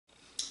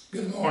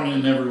Good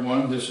morning,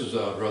 everyone. This is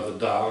Brother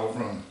Dial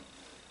from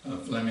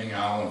Fleming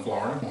Island,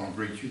 Florida. I want to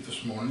greet you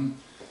this morning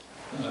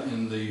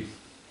in the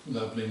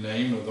lovely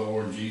name of the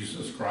Lord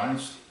Jesus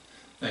Christ,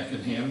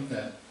 thanking Him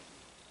that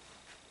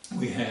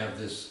we have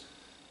this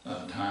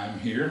time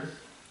here,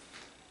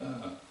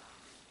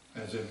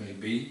 as it may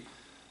be.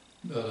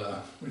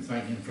 But we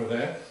thank Him for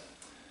that.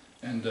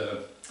 And I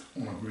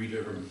want to greet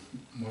everyone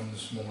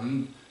this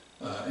morning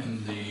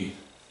in the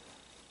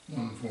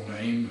wonderful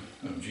name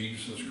of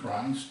Jesus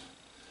Christ.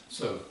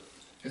 So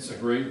it's a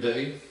great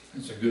day,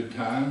 it's a good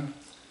time,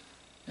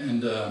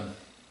 and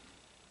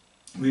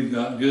we've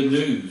got good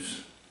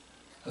news.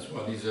 That's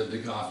what he said the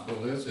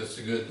gospel is, it's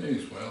the good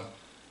news. Well,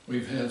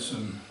 we've had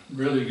some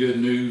really good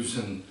news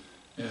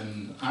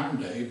in our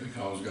day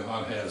because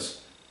God has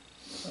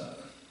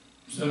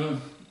sent a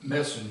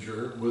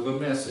messenger with a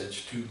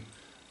message to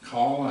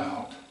call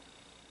out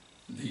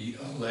the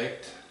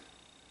elect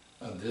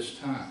of this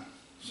time.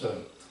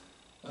 So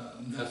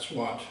that's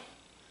what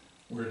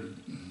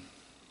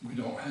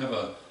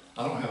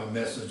I don't have a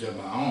message of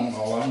my own.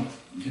 All I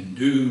can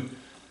do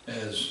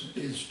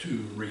is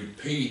to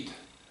repeat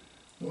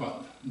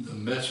what the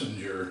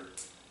messenger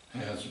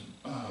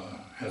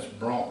has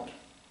brought.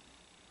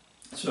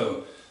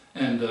 So,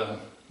 and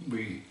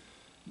we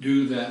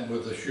do that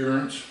with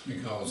assurance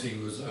because he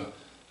was a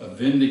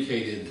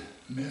vindicated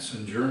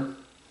messenger,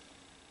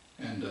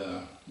 and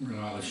we're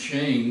not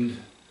ashamed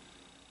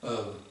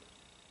of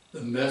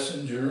the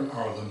messenger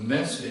or the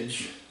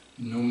message,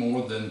 no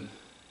more than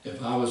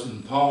if I was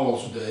in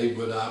Paul's day,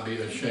 would I be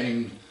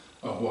ashamed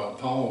of what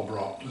Paul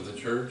brought to the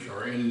church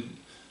or in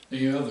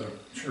the other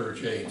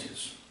church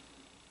ages?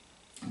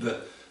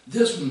 But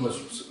this one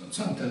was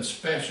something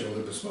special.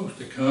 It was supposed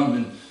to come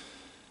and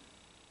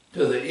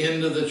to the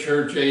end of the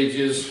church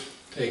ages,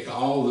 take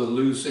all the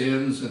loose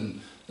ends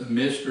and the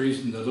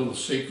mysteries and the little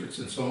secrets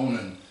and so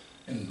on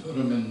and put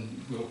them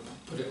in, we'll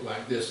put it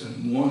like this,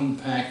 in one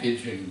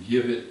package and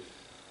give it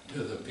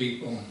to the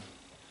people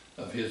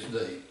of his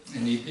day.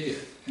 And he did,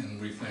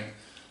 and we thank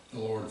the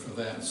Lord for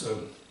that.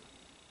 So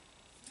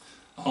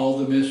all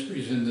the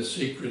mysteries and the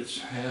secrets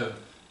have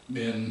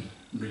been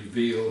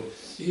revealed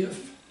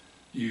if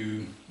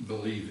you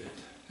believe it.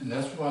 And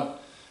that's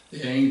what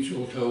the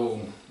angel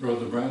told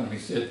Brother Branham. He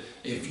said,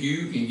 if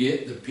you can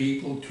get the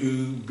people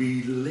to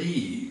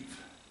believe,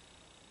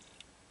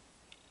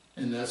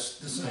 and that's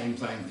the same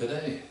thing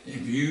today,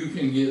 if you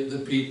can get the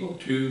people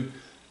to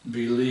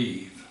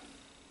believe.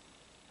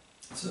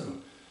 So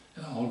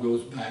it all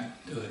goes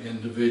back to the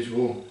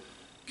individual.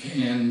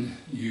 Can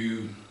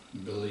you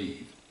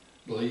believe?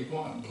 Believe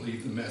what?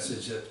 Believe the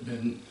message that's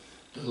been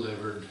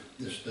delivered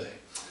this day.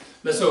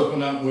 Let's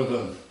open up with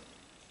a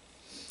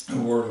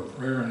word of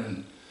prayer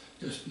and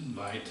just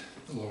invite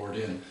the Lord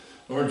in.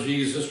 Lord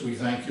Jesus, we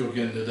thank you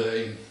again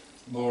today.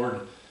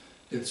 Lord,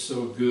 it's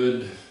so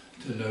good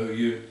to know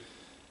you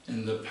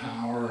in the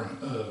power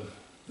of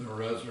the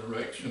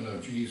resurrection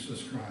of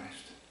Jesus Christ.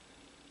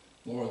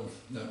 Lord,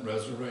 that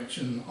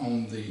resurrection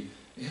on the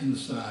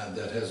inside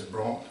that has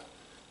brought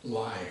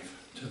life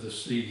to the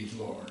seed,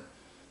 Lord,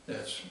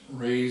 that's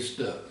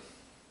raised up.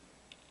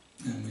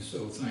 And we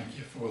so thank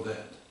you for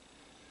that.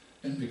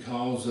 And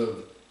because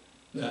of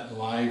that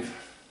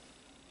life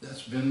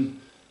that's been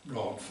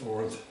brought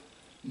forth,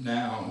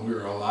 now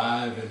we're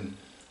alive and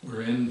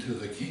we're into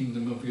the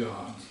kingdom of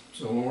God.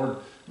 So Lord,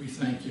 we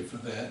thank you for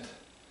that.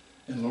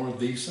 And Lord,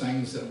 these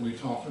things that we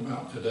talked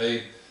about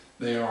today,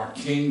 they are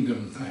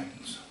kingdom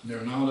things.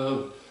 They're not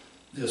of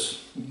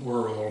this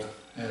world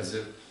as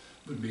it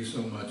would be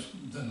so much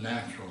the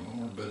natural,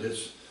 Lord, but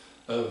it's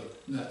of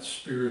that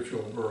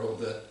spiritual world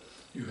that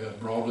you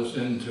have brought us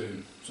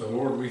into. So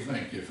Lord, we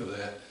thank you for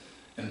that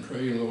and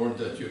pray, Lord,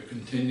 that you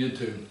continue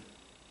to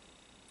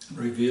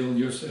reveal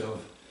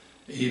yourself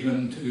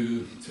even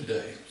to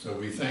today. So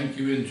we thank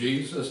you in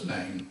Jesus'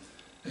 name.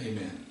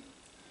 Amen.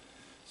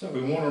 So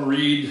we want to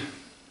read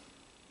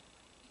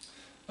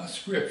a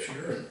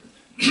scripture.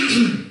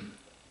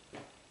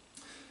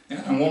 And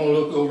I want to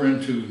look over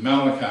into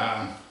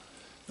Malachi,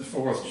 the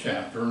 4th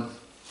chapter.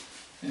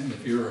 And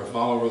if you're a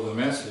follower of the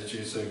message,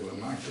 you say, well,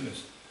 my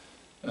goodness.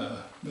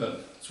 But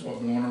that's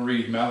what we want to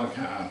read,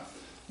 Malachi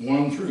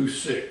 1 through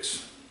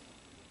 6.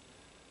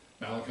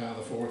 Malachi,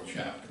 the 4th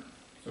chapter.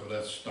 So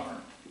let's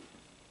start.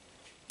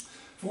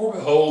 For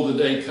behold, the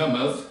day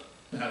cometh,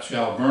 that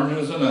shall burn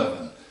as an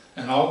oven,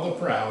 and all the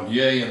proud,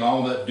 yea, and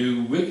all that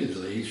do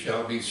wickedly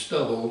shall be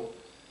stubble.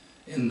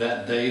 In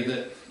that day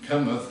that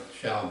cometh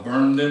shall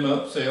burn them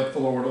up, saith the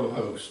Lord of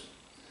hosts,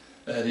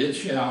 that it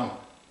shall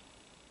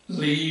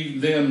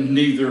leave them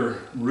neither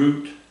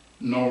root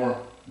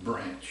nor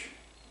branch.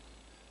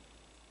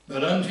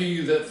 But unto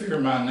you that fear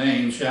my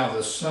name shall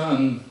the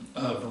Son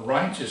of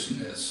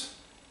Righteousness,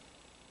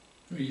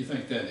 who do you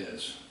think that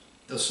is?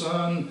 The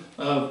Son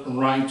of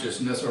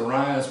Righteousness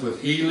arise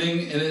with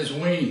healing in his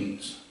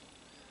wings.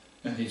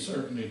 And he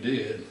certainly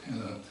did.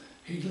 And a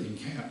healing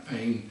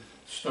campaign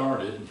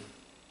started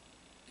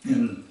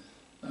in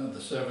the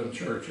 7th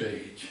church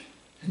age.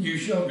 And you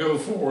shall go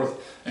forth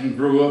and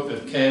grow up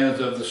as calves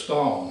of the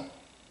stall.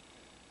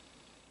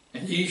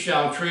 And ye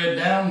shall tread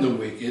down the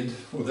wicked,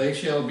 for they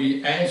shall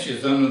be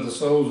ashes under the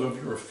soles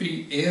of your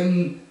feet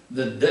in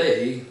the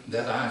day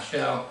that I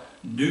shall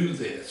do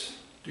this.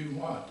 Do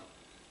what?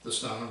 The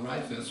Son of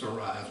Righteousness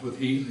arise with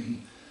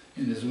healing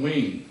in his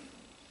wing.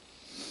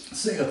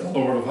 Saith the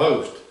Lord of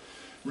hosts,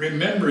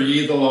 remember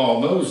ye the law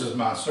of Moses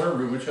my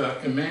servant, which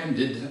I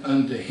commanded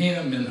unto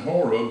him in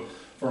Horeb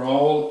for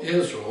all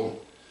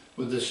Israel,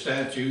 with the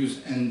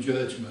statutes and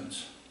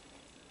judgments.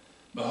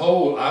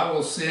 Behold, I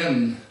will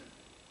send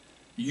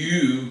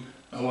you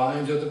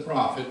Elijah the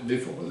prophet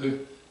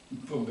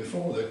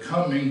before the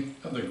coming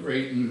of the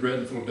great and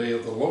dreadful day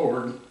of the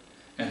Lord,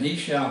 and he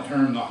shall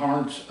turn the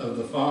hearts of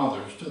the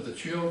fathers to the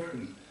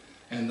children,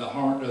 and the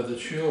heart of the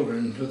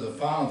children to the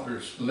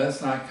fathers,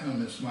 lest I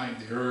come and smite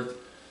the earth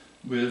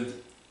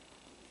with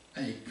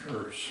a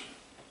curse.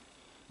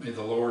 May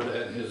the Lord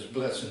add his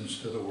blessings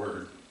to the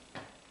word.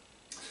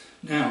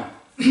 Now,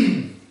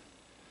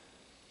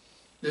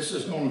 this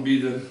is going to be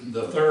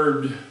the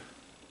third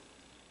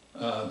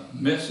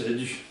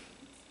message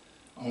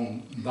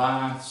on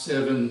by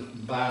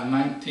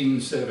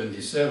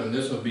 1977.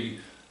 This will be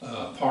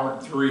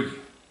part 3.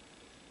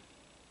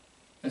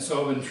 And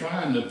so I've been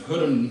trying to put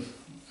them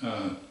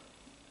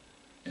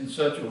in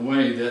such a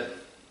way that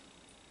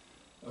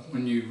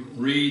when you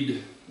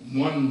read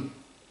one,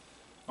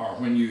 or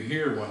when you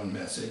hear one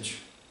message,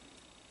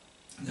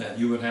 that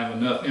you would have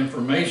enough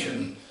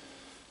information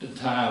to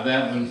tie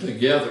that one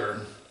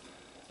together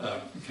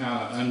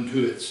kind of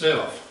unto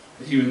itself.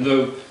 Even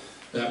though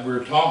that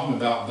we're talking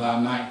about by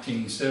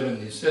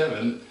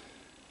 1977,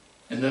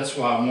 and that's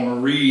why I want to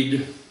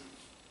read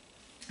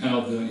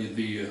out of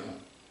the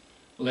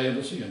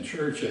Laodicean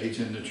Church Age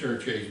in the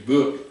Church Age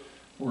book,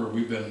 where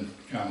we've been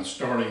kind of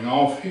starting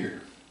off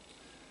here.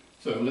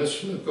 So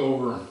let's look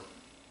over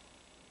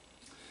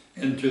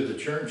into the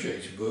Church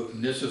Age book,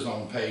 and this is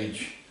on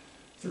page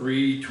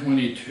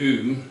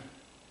 322,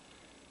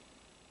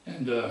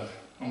 and I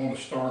want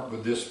to start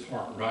with this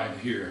part right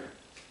here.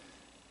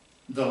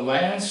 The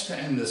last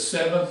and the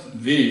seventh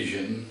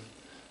vision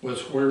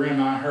was wherein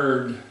I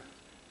heard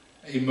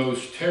a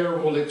most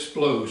terrible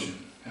explosion.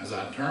 As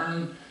I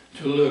turned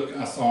to look,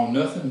 I saw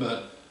nothing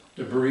but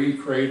debris,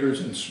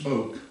 craters, and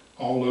smoke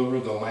all over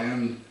the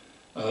land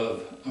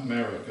of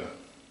America.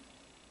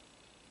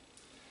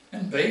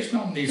 And based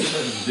on these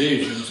 7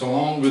 visions,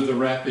 along with the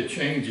rapid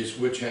changes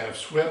which have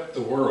swept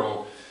the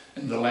world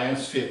in the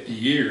last 50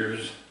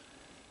 years,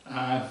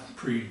 I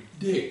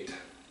predict,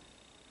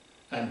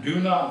 I do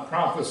not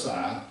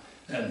prophesy,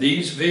 that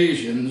these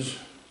visions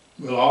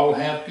will all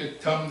have to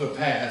come to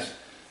pass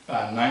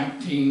by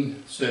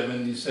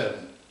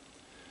 1977.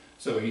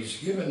 So he's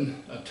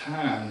given a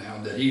time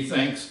now that he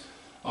thinks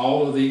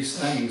all of these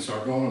things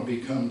are going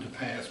to come to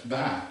pass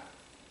by.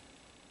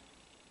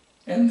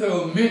 And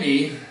though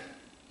many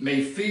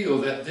may feel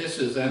that this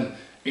is an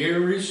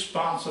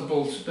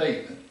irresponsible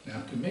statement,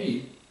 now to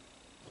me,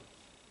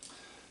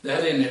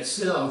 that in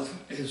itself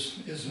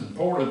is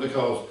important,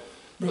 because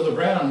Brother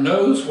Branham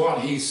knows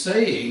what he's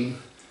saying,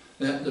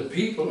 that the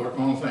people are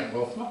going to think,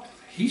 well, what?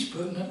 He's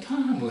putting a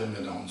time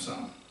limit on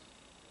something.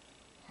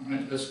 All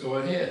right, let's go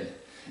ahead.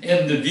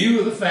 In the view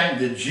of the fact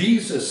that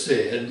Jesus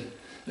said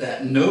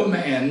that no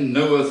man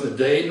knoweth the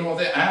day nor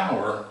the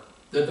hour,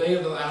 the day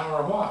of the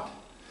hour what?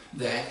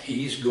 That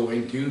he's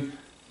going to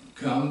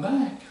come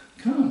back.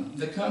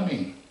 The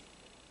coming.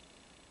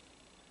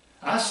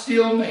 I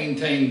still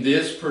maintain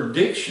this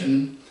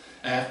prediction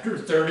after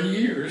 30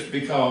 years,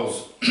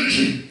 because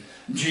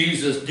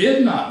Jesus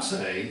did not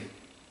say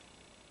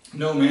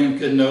no man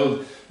could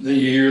know the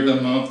year,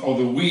 the month, or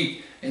the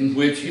week in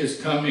which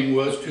his coming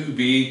was to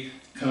be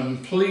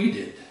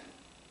completed.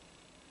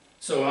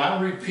 So I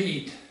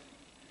repeat,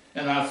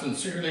 and I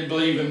sincerely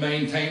believe and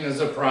maintain as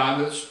a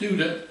private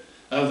student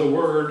of the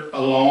Word,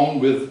 along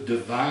with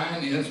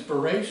divine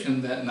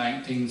inspiration, that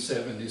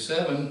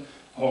 1977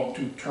 ought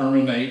to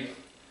terminate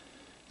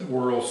the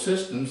world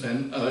systems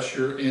and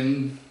usher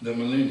in the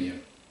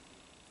millennium.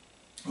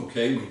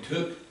 Okay, we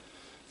took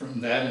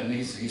from that, and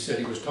he said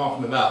he was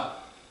talking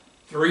about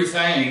 3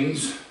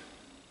 things,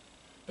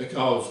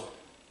 because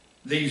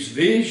these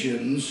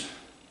visions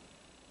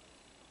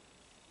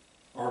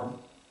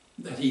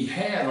that he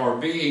had are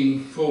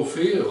being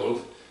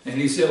fulfilled, and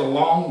he said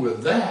along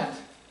with that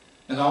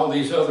and all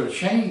these other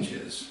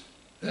changes,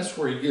 that's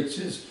where he gets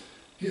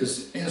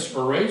his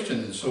inspiration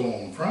and so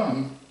on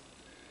from.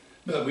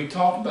 But we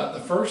talked about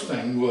the first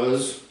thing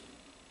was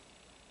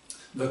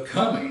the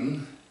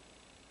coming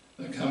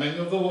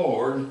of the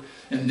Lord,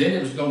 and then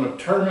it was going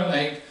to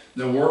terminate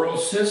the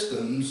world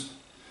systems,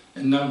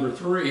 and number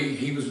 3,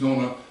 he was going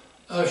to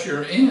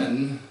usher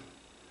in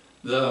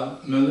the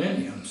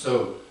millennium.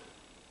 So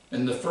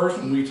in the first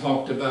one we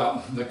talked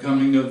about the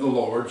coming of the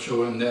Lord,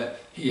 showing that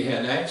he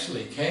had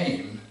actually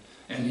came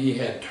and he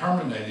had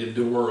terminated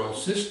the world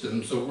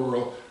systems, the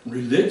world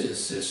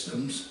religious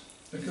systems,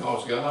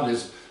 because God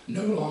is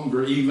no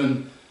longer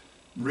even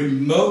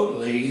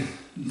remotely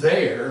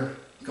there,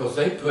 because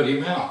they put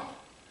him out.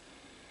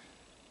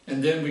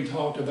 And then we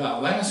talked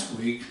about last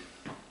week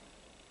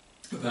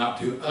about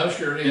to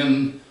usher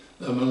in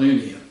the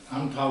millennium.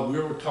 We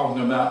were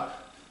talking about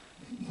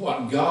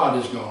what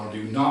God is going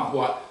to do, not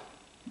what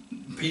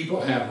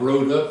people have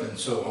wrote up and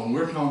so on.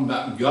 We're talking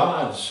about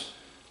God's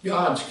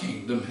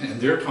kingdom, and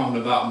they're talking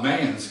about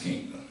man's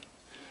kingdom.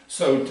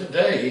 So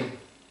today,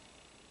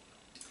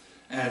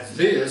 as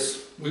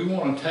this, we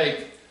want to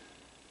take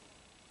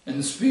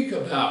and speak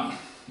about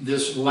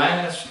this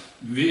last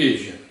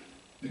vision,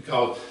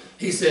 because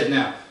he said,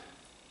 now,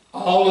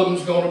 all of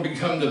them's going to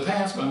become to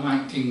pass by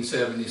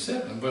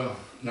 1977. Well,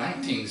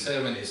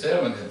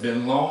 1977 has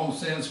been long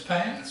since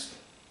past.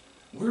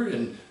 We're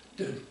in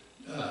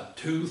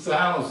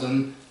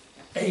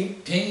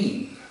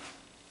 2018.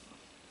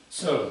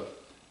 So,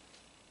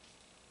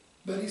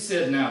 but he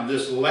said, now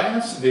this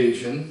last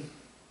vision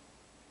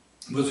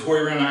was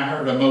wherein I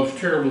heard a most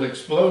terrible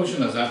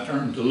explosion as I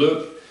turned to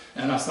look,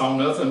 and I saw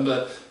nothing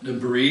but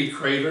debris,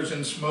 craters,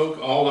 and smoke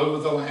all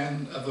over the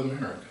land of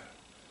America.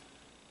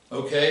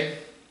 Okay?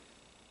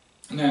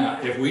 Now,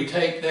 if we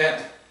take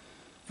that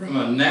from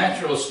a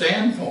natural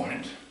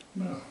standpoint,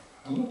 well,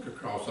 I look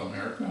across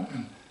America,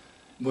 and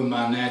with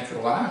my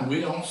natural eye,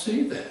 we don't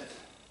see that.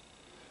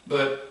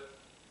 But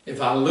if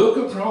I look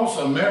across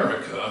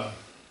America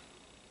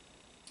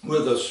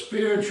with a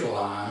spiritual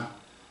eye,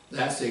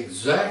 that's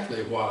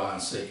exactly what I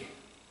see.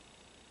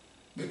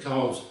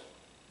 Because,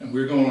 and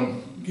we're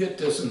going to get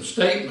to some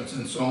statements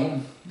and so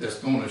on that's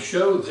going to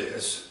show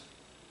this,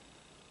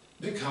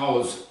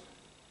 because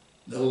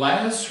the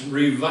last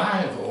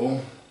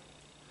revival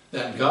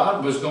that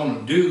God was going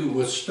to do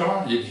was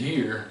started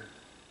here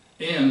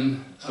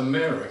in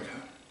America.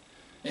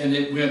 And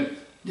it went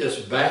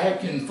just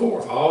back and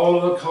forth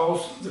all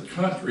across the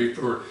country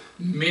for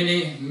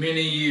many,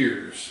 many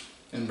years.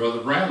 And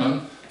Brother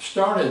Branham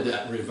started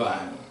that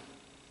revival.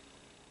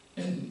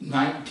 In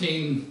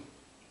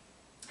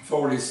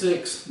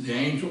 1946, the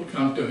angel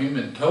come to him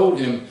and told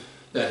him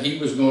that he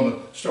was going to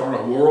start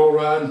a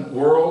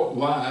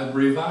worldwide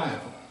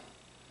revival.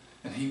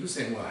 And he was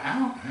saying, well,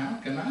 how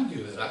can I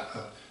do that?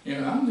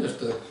 I'm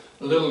just a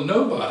little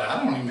nobody.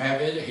 I don't even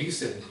have it. He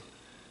said,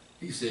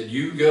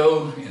 you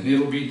go and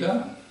it'll be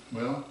done.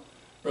 Well,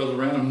 Brother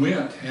Branham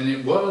went and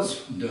it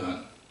was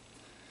done.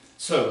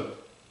 So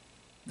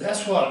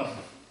that's what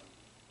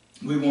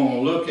we want to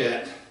look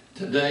at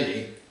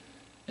today,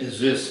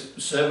 is this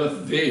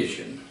seventh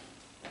vision.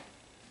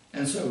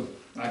 And so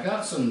I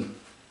got some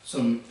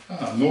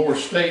more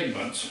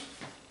statements.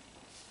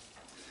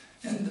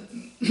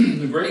 And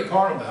the great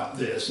part about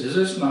this is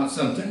it's not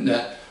something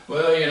that,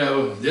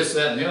 well, this,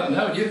 that, and the other.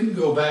 No, you can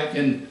go back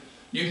and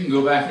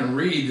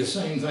read the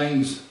same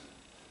things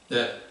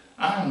that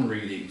I'm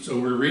reading.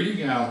 So we're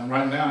reading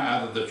right now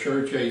out of the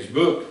Church Age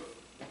book,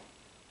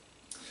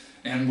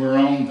 and we're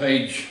on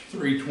page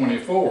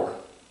 324.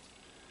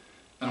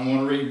 I want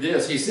to read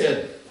this. He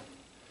said,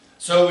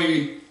 so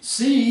we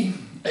see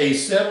a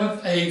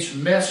seventh age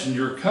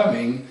messenger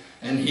coming,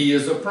 and he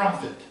is a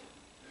prophet.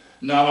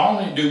 Not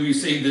only do we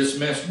see this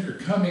messenger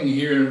coming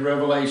here in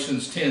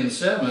Revelations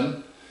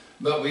 10:7,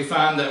 but we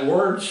find that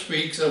word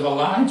speaks of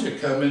Elijah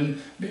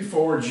coming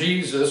before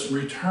Jesus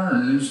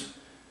returns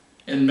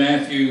in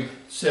Matthew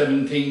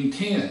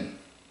 17:10.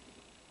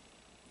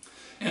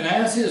 And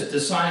as his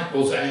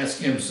disciples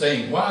asked him,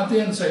 saying, why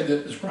then say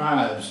the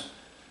scribes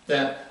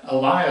that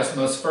Elias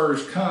must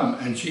first come?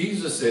 And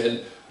Jesus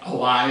said,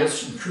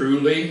 Elias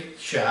truly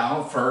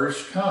shall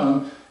first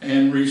come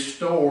and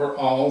restore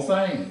all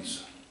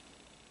things.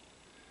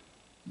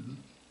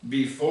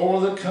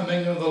 Before the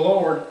coming of the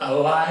Lord,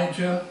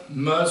 Elijah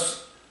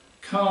must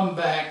come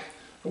back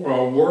for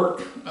a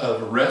work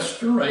of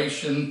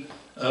restoration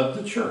of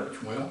the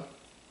church. Well,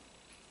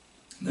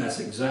 that's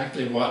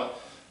exactly what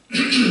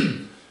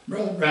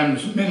Brother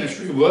Branham's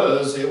ministry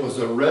was. It was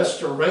a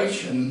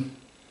restoration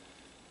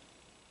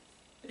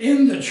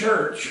in the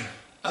church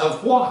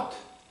of what?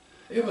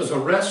 It was a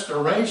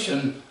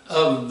restoration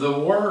of the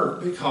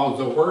Word, because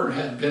the Word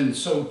had been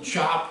so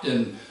chopped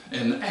and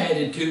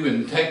added to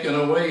and taken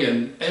away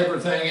and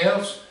everything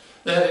else,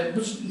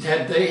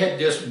 that they had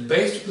just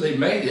basically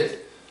made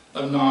it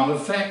of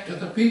non-effect to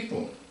the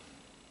people.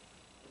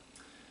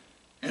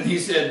 And he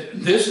said,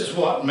 this is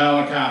what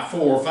Malachi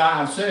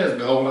 4:5 says,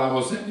 behold, I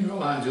will send you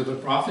Elijah the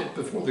prophet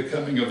before the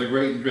coming of the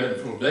great and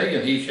dreadful day,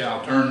 and he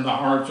shall turn the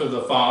hearts of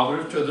the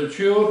fathers to the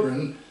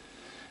children,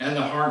 and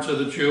the hearts of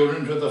the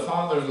children to the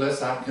fathers,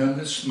 lest I come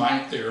and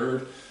smite the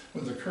earth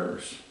with a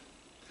curse.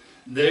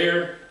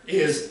 There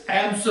is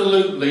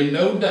absolutely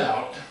no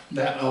doubt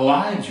that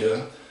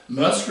Elijah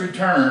must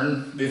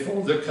return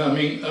before the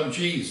coming of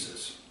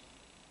Jesus.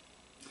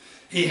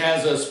 He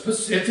has a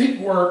specific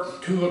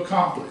work to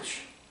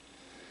accomplish.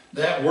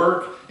 That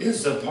work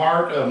is a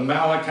part of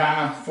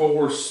Malachi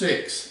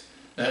 4:6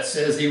 that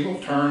says he will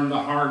turn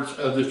the hearts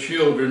of the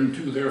children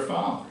to their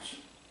fathers.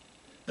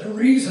 The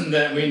reason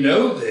that we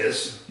know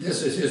this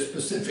is his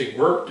specific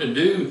work to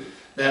do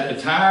that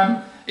a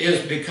time,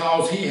 is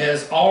because he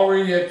has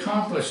already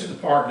accomplished the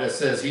part that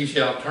says he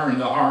shall turn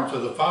the hearts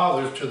of the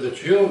fathers to the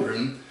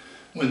children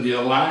when the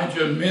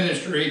Elijah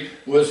ministry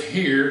was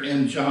here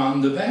in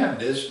John the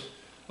Baptist,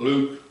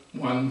 Luke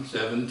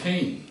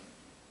 1:17.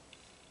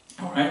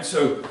 All right,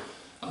 so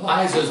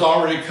Elijah's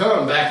already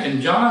come back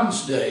in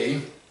John's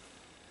day,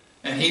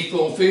 and he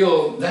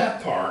fulfilled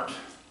that part.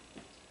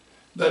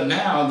 But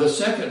now the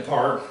second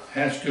part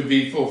has to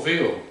be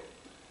fulfilled.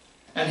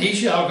 And he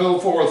shall go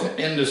forth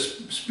in the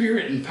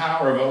spirit and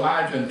power of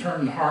Elijah, and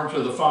turn the hearts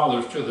of the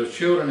fathers to the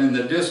children, and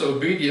the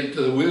disobedient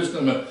to the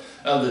wisdom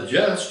of the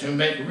just, to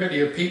make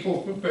ready a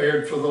people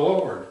prepared for the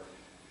Lord.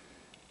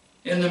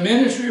 In the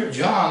ministry of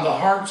John, the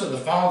hearts of the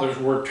fathers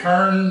were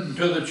turned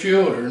to the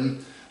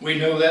children. We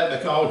know that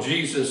because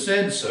Jesus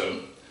said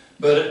so.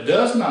 But it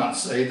does not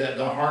say that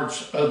the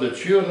hearts of the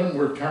children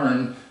were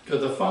turned to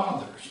the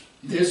fathers.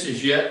 This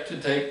is yet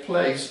to take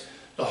place.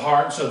 The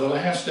hearts of the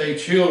last day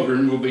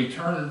children will be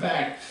turned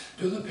back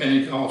to the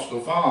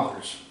Pentecostal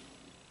fathers.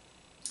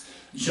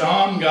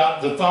 John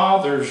got the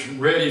fathers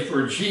ready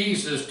for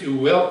Jesus to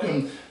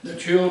welcome the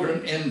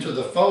children into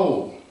the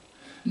fold.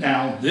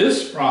 Now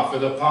this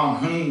prophet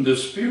upon whom the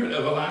spirit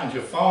of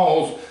Elijah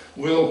falls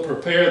will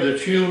prepare the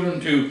children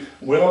to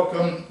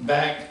welcome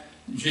back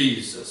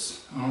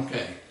Jesus.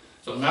 Okay,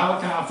 so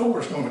Malachi 4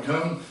 is going to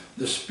come.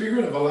 The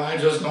spirit of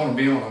Elijah is going to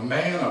be on a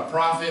man, a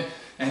prophet,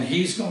 and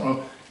he's going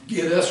to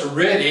get us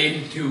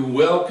ready to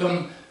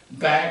welcome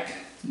back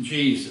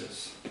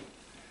Jesus.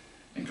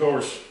 And of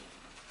course,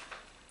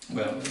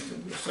 well,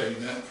 we'll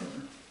save that for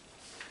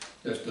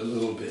just a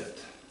little bit.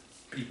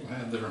 People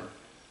have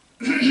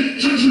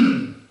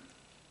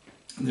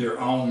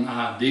their own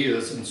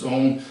ideas and so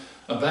on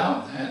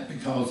about that,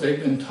 because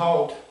they've been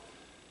taught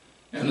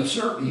in a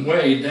certain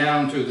way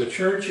down to the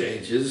church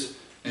ages,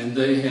 and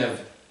they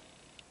have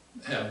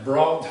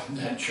brought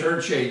that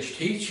church age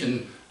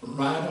teaching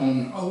right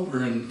on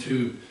over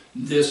into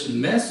this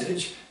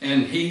message,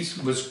 and he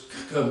was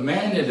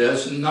commanded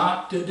us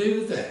not to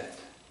do that,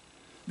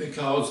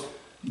 because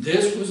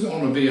this was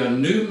going to be a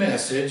new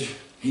message.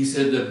 He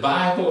said the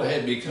Bible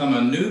had become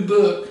a new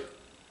book,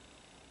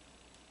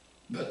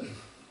 but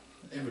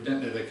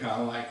evidently they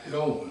kind of like the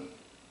old one.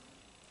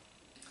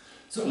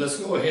 So let's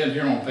go ahead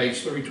here on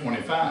page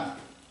 325.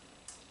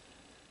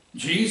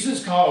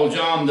 Jesus called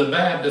John the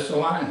Baptist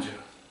Elijah.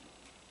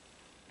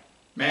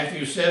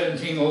 Matthew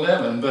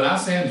 17:11. But I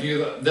say unto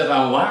you that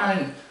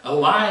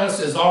Elias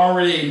is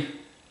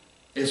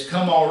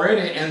come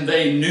already, and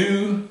they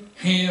knew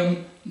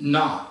him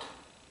not,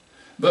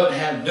 but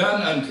have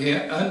done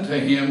unto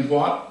him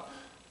what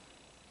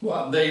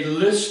they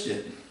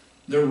listed.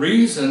 The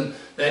reason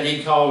that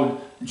he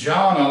called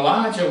John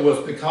Elijah was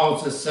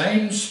because the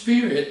same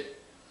spirit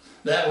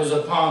that was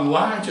upon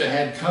Elijah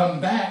had come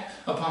back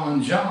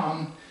upon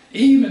John,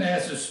 even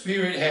as the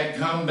spirit had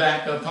come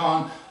back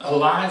upon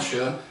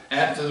Elisha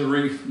after the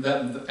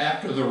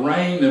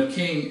reign of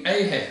King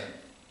Ahab.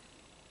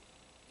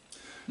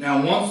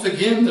 Now once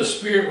again the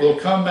spirit will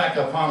come back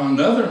upon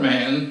another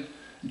man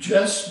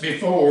just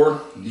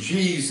before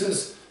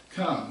Jesus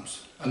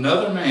comes.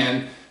 Another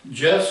man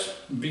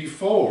just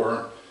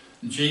before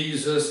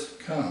Jesus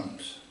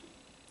comes.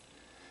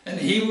 And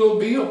he will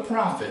be a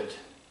prophet.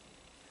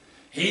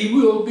 He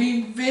will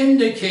be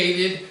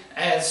vindicated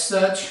as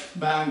such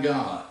by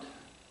God.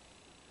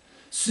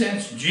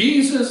 Since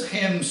Jesus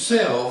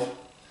himself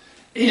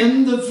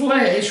in the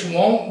flesh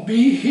won't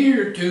be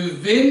here to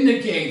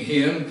vindicate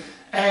him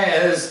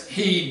as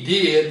he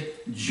did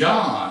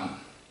John.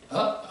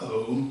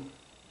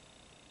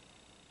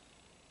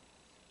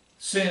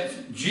 Since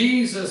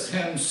Jesus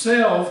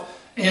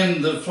himself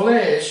in the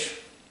flesh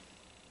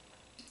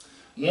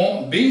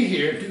won't be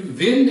here to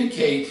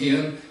vindicate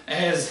him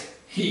as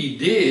he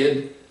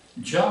did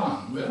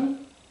John. Well,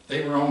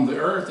 they were on the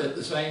earth at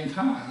the same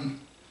time.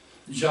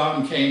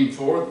 John came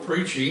forth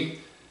preaching,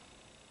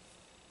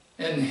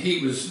 and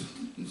he was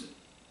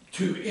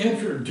to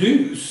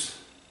introduce,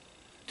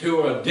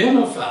 to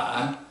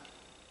identify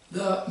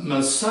the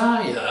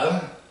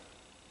Messiah.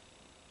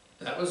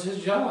 That was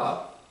his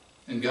job.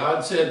 And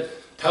God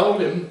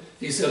told him,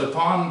 he said,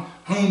 upon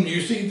whom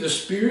you see the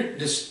Spirit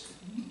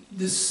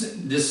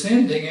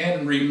descending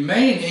and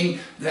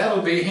remaining,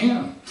 that'll be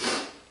him.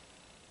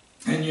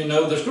 And you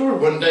know the story.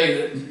 One day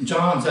that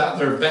John's out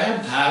there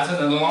baptizing,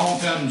 and along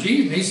comes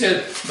Jesus, and he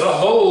said,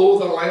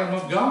 behold, the Lamb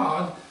of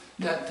God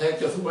that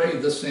taketh away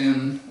the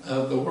sin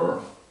of the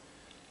world.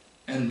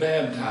 And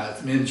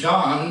baptized him. And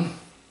John,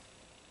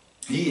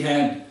 he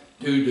had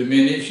to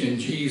diminish, and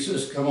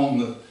Jesus come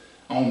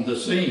on the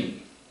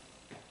scene.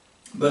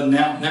 But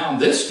now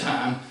this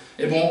time,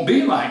 it won't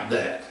be like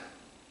that.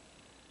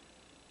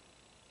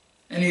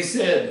 And he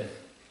said,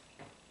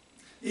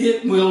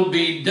 it will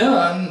be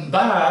done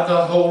by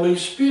the Holy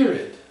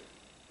Spirit.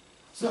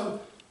 So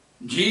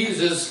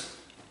Jesus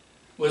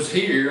was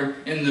here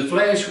in the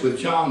flesh with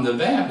John the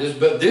Baptist,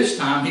 but this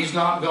time he's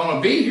not going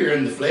to be here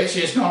in the flesh.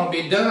 It's going to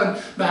be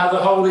done by the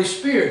Holy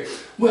Spirit.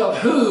 Well,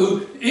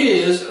 who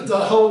is the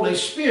Holy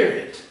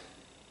Spirit?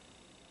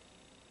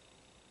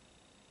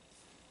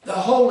 The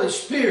Holy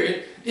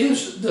Spirit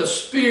is the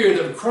Spirit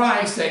of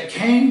Christ that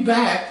came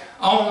back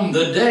on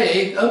the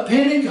day of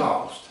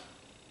Pentecost.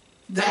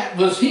 That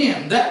was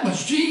him. That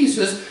was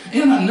Jesus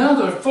in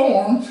another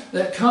form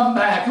that come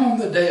back on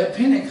the day of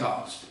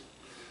Pentecost.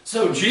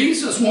 So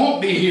Jesus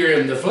won't be here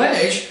in the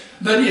flesh,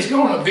 but he's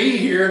going to be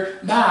here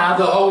by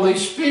the Holy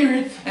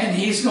Spirit, and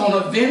he's going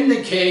to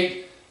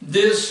vindicate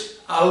this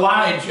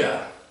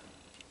Elijah.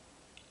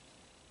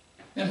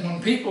 And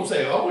when people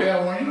say, oh,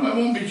 yeah, well, it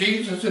won't be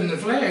Jesus in the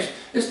flesh,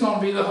 it's going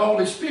to be the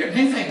Holy Spirit.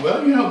 And they think,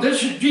 well,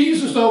 this is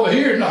Jesus over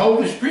here and the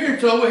Holy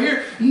Spirit's over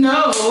here.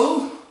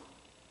 No.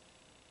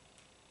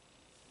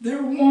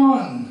 They're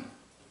one.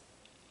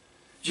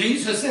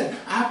 Jesus said,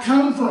 I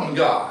come from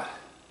God.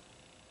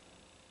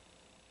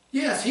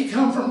 Yes, he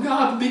come from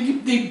God,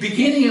 the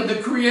beginning of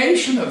the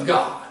creation of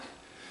God.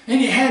 And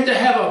he had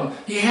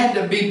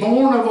to be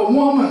born of a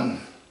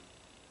woman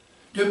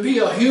to be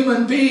a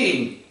human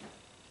being,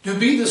 to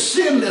be the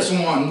sinless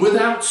one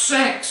without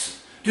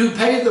sex, to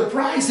pay the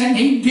price, and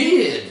he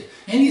did.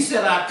 And he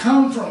said, I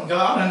come from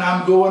God and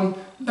I'm going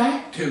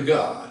back to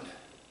God.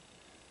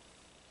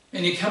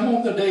 And he come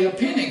on the day of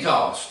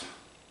Pentecost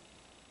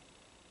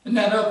in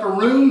that upper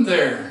room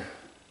there.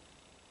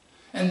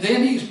 And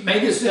then he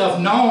made himself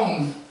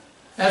known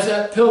as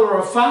that pillar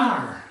of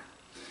fire.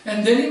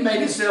 And then he made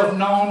himself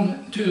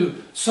known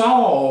to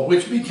Saul,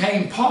 which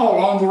became Paul,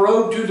 on the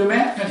road to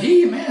Damascus. And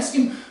he asked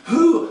him,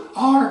 who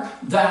art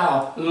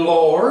thou,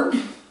 Lord?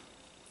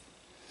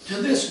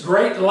 To this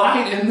great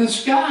light in the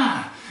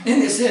sky.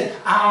 And he said,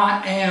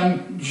 I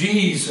am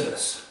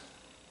Jesus.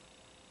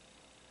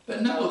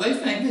 But no, they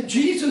think that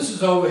Jesus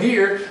is over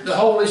here, the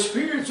Holy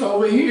Spirit's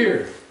over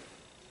here.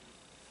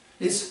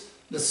 It's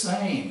the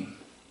same.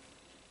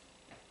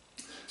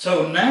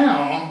 So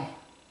now,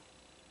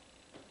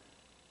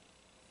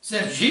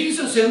 since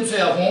Jesus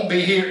himself won't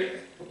be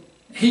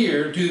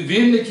here to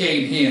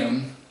vindicate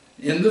him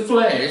in the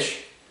flesh,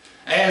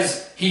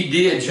 as he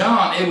did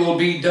John, it will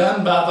be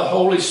done by the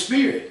Holy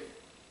Spirit.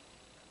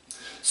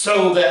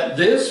 So that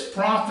this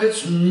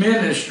prophet's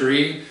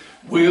ministry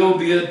will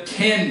be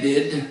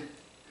attended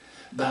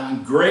by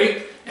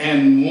great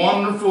and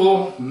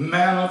wonderful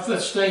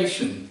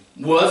manifestation.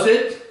 Was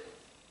it?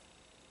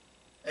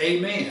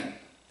 Amen.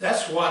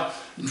 That's what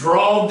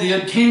drew the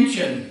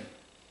attention.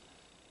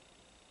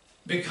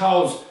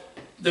 Because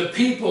the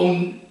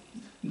people,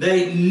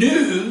 they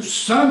knew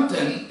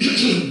something.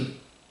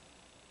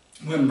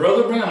 When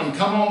Brother Branham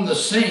come on the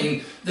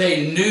scene,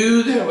 they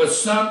knew there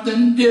was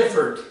something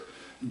different.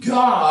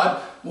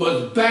 God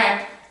was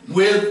back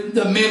with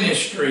the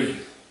ministry.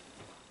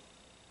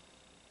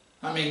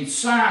 I mean,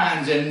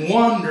 signs and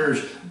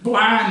wonders,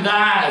 blind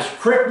eyes,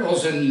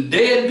 cripples, and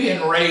dead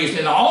being raised,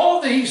 and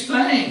all these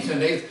things,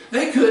 and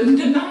they couldn't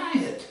deny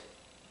it.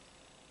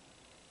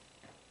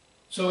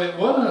 So it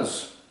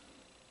was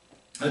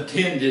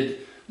attended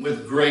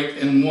with great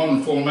and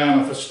wonderful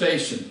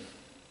manifestation.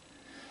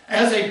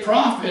 As a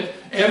prophet,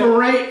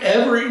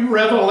 every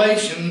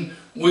revelation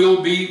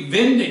will be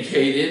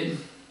vindicated,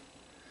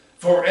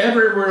 for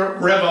every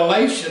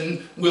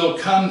revelation will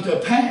come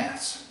to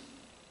pass.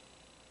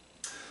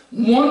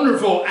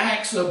 Wonderful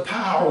acts of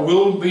power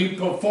will be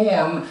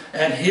performed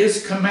at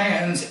his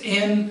commands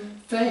in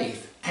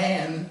faith,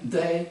 and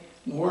they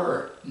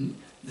were.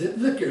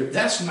 Look here,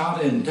 that's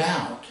not in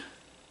doubt.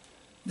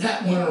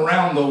 That went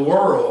around the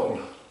world.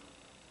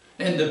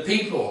 And the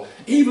people,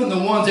 even the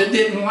ones that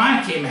didn't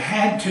like him,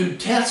 had to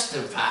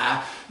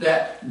testify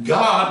that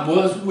God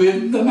was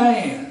with the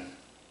man.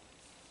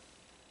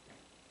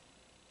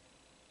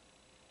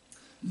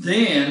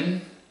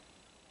 Then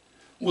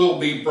will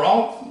be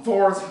brought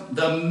forth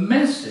the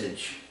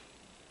message.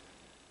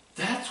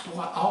 That's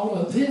what all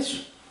of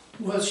this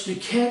was, to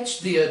catch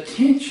the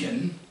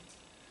attention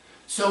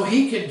so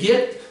he could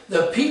get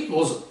the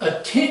people's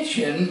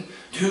attention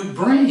to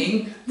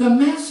bring the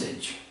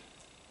message.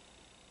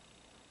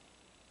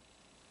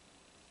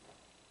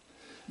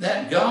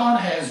 That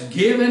God has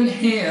given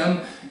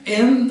him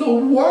in the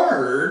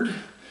Word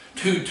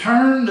to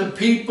turn the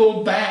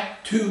people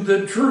back to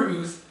the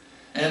truth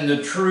and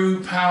the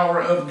true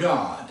power of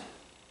God.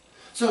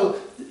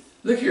 So,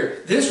 look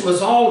here, this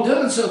was all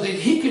done so that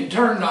he could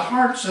turn the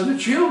hearts of the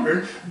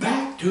children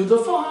back to the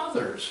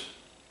fathers.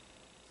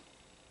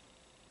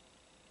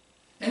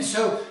 And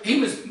so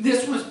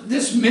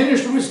this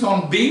ministry was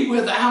going to be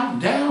without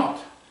doubt.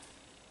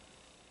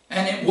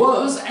 And it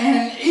was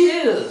and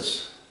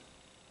is.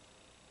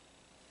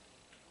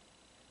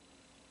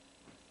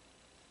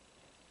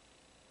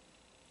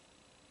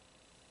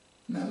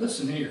 Now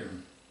listen here.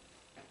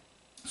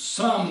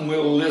 Some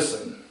will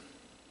listen,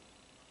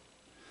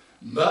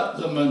 but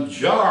the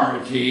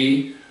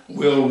majority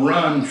will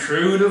run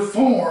true to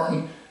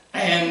form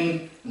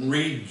and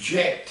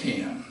reject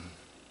him.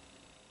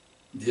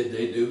 Did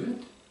they do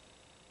it?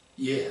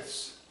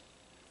 Yes.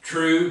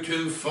 True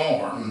to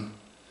form,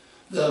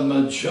 the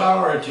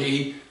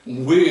majority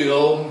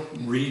will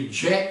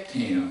reject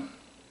him.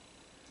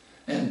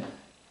 And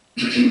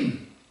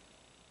I'm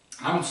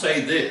going to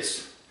say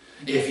this.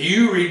 If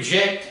you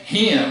reject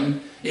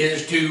him,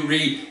 is to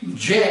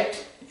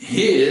reject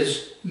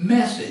his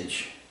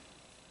message.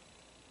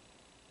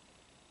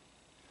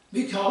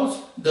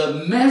 Because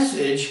the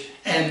message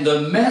and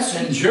the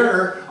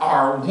messenger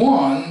are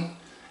one,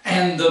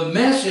 and the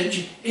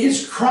message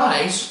is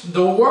Christ,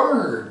 the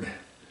Word.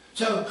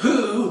 So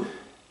who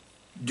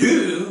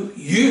do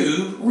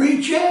you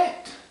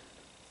reject?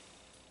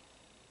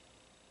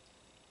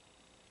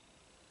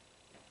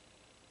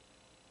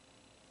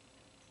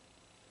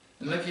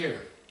 And look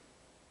here.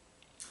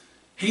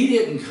 He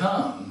didn't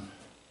come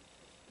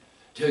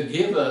to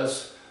give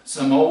us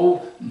some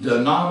old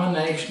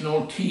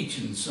denominational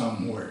teaching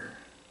somewhere.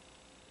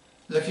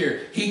 Look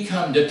here. He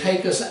come to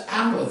take us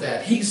out of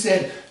that. He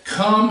said,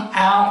 come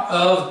out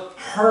of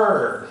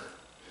her.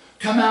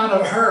 Come out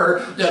of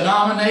her.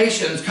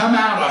 Denominations, come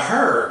out of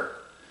her.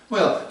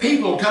 Well,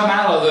 people come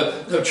out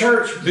of the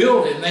church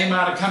building. They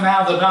might have come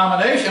out of the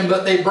denomination,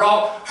 but they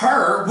brought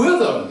her with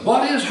them.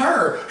 What is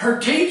her?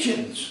 Her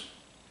teachings.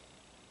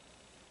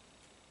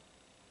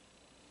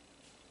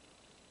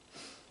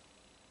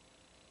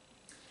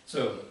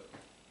 So,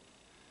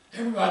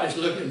 everybody's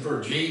looking for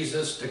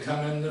Jesus to come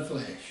in the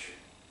flesh.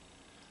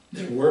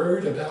 They're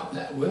worried about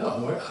that.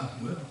 Well,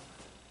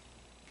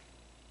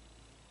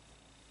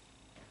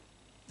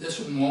 this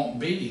one won't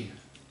be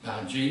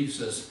by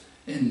Jesus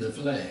in the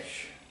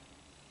flesh.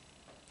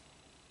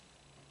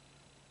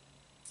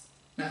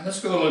 Now, let's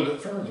go a little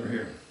bit further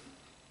here.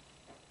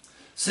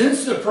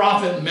 Since the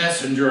prophet and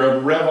messenger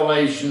of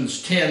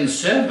Revelations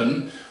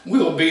 10:7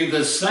 will be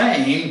the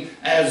same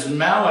as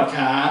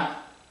Malachi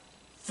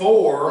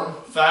 4,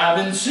 5,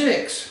 and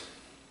 6.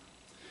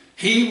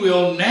 He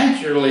will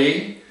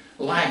naturally,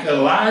 like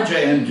Elijah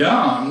and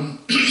John,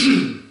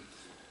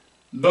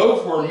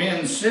 both were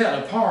men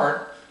set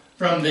apart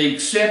from the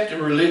accepted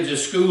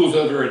religious schools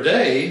of their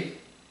day.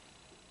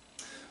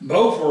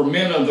 Both were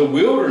men of the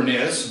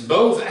wilderness.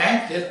 Both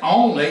acted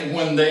only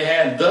when they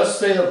had "Thus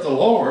saith the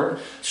Lord"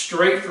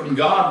 straight from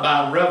God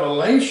by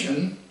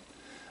revelation.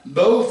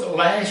 Both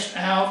lashed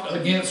out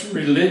against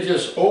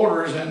religious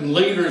orders and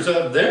leaders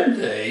of their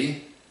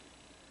day.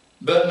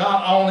 But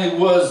not only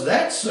was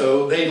that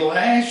so, they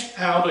lashed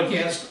out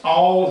against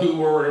all who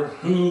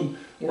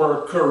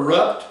were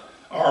corrupt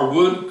or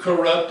would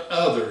corrupt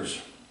others.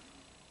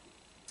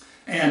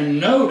 And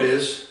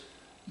notice,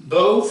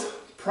 both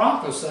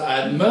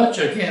prophesied much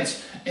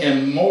against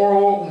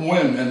immoral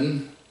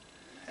women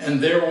and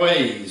their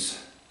ways.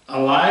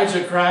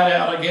 Elijah cried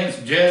out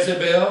against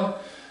Jezebel.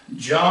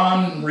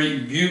 John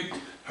rebuked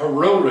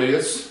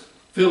Herodias,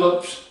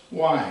 Philip's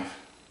wife.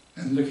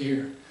 And look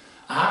here.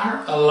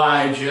 Our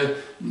Elijah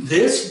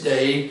this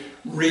day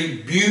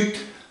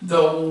rebuked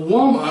the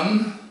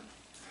woman,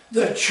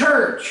 the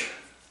church.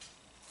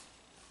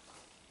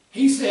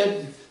 He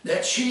said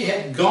that she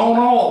had gone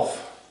off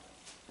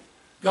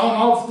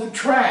the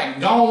track,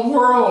 gone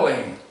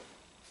whirling.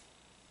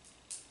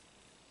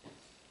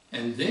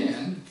 And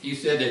then he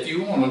said, if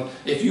you want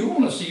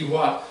to see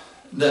what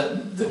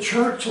the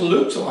church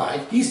looks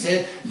like, he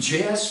said,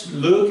 just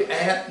look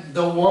at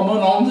the woman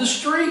on the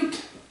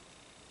street.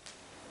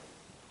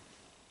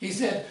 He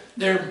said,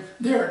 they're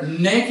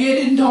naked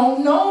and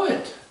don't know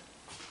it.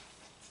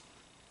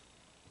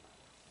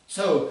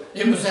 So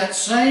it was that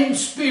same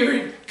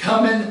spirit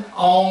coming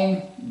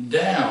on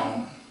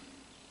down.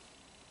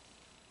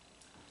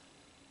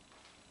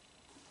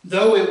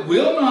 Though it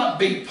will not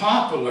be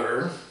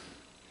popular,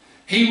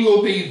 he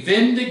will be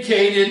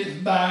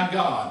vindicated by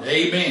God.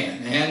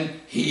 Amen. And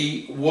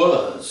he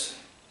was.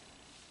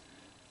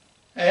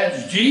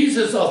 As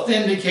Jesus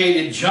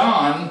authenticated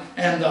John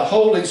and the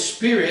Holy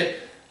Spirit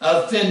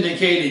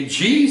authenticated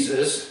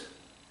Jesus,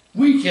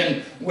 we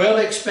can well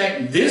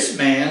expect this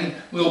man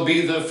will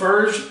be the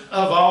first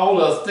of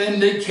all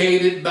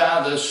authenticated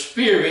by the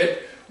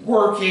Spirit,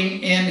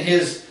 working in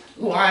his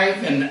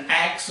life and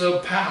acts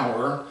of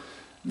power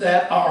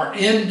that are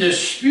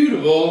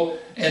indisputable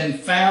and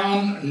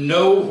found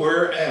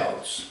nowhere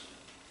else.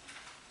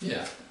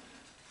 Yeah.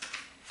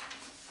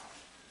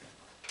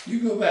 You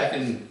go back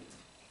and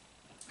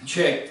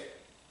check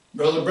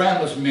Brother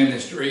Bramlett's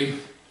ministry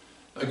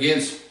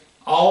against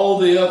all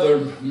the other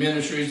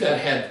ministries that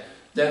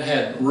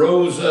had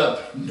rose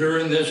up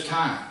during this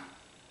time.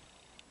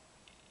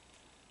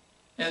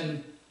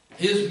 And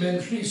his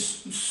ministry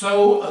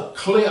so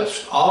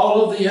eclipsed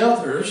all of the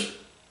others.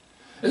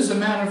 As a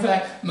matter of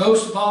fact,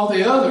 most of all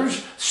the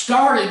others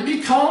started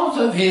because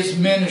of his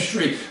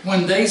ministry.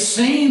 When they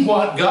seen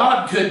what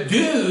God could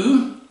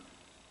do,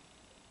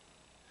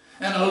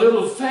 and a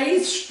little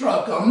faith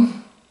struck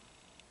them.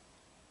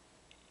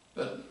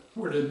 But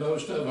where did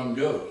most of them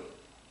go?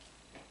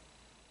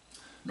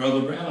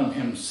 Brother Branham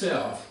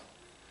himself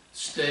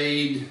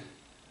stayed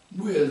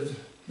with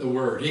the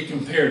Word. He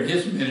compared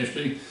his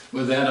ministry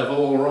with that of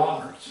Oral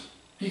Roberts.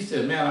 He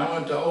said, man, I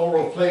went to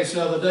Oral Place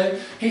the other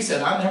day. He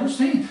said, I've never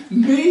seen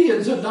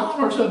millions of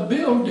dollars of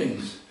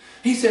buildings.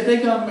 He said, they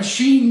got a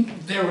machine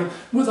there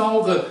with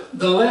all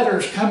the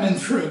letters coming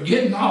through,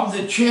 getting all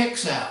the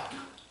checks out.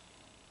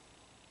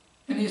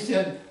 And he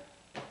said,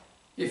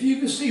 if you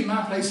could see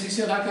my place, he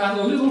said, I got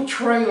a little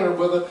trailer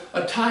with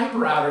a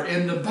typewriter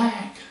in the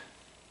back.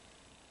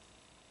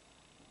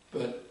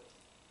 But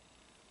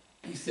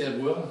he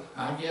said, well,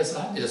 I guess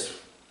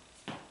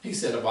he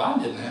said, if I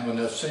didn't have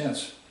enough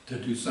sense to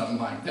do something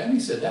like that, he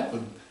said, that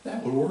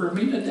would worry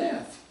me to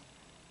death.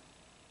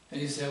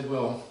 And he said,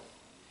 well,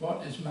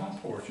 What is my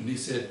portion? He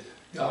said,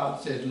 God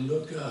said,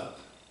 look up.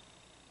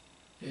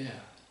 Yeah,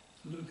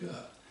 look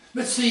up.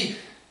 But see,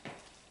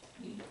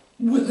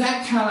 with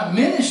that kind of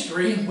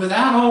ministry,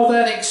 without all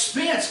that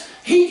expense,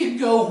 he could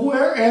go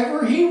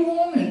wherever he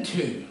wanted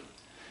to.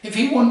 If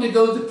he wanted to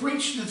go to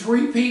preach to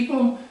 3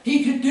 people,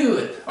 he could do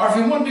it. Or if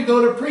he wanted to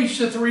go to preach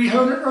to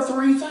 300 or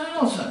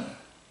 3,000,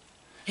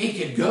 he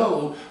could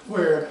go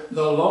where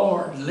the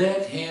Lord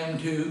led him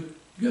to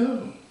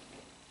go.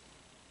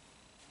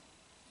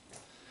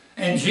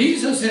 And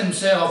Jesus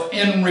himself,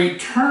 in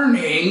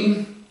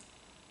returning,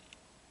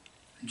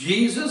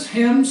 Jesus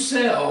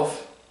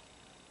himself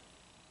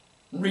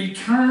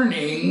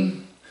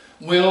returning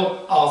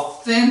will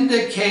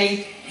authenticate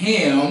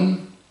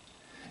him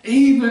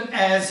even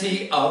as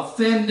he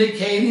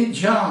authenticated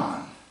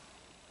John.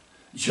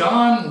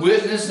 John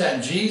witnessed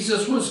that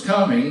Jesus was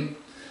coming,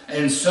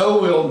 and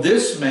so will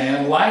this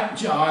man, like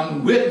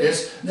John,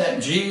 witness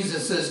that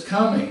Jesus is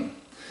coming.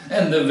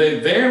 And the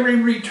very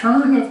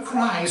return of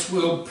Christ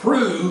will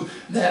prove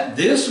that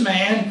this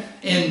man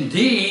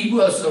indeed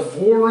was the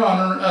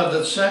forerunner of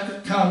the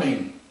second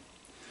coming.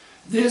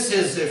 This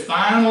is the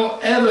final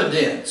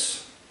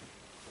evidence.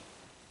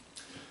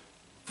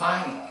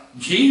 Final.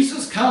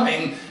 Jesus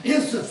coming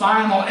is the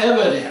final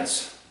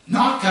evidence.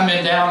 Not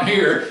coming down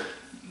here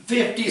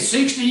 50,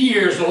 60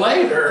 years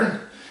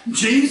later.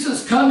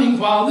 Jesus coming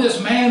while this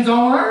man's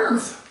on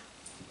earth.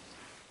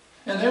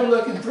 And they're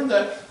looking for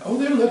that,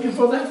 they're looking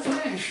for that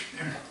flesh.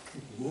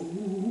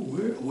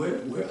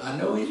 I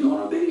know he's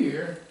going to be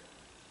here.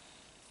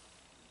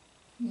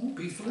 It won't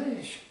be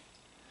flesh.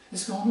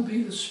 It's going to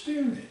be the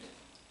Spirit.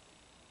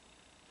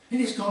 And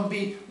he's going to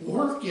be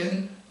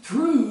working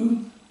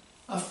through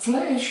a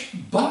flesh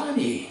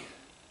body.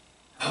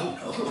 Oh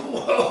no,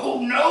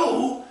 oh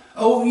no,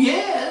 oh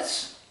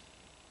yes.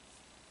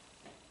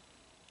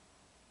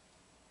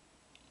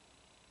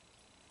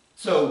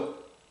 So,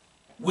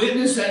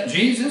 witness that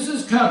Jesus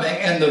is coming,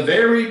 and the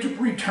very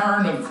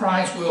return of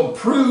Christ will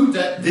prove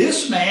that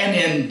this man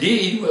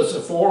indeed was the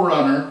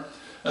forerunner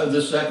of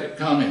the second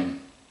coming.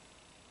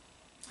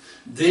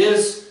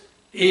 This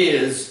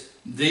is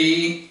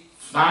the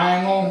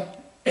final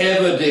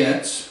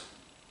evidence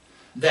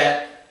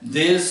that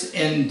this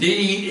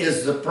indeed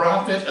is the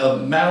prophet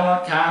of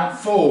Malachi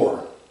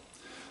 4.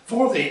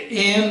 For the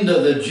end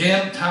of the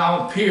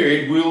Gentile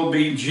period will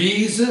be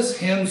Jesus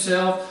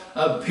himself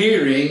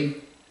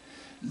appearing.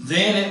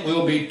 Then it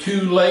will be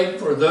too late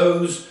for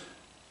those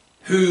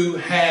who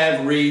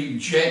have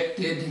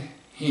rejected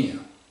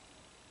him.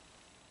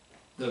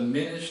 The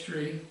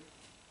ministry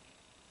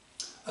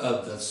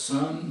of the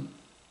Son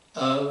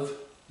of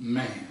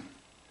Man.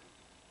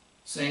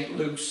 St.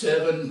 Luke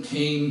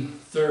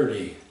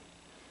 17:30.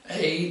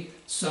 A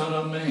Son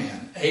of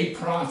Man, a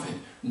prophet,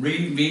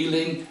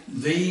 revealing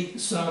the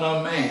Son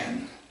of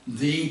Man,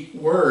 the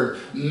Word,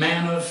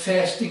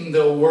 manifesting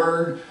the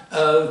Word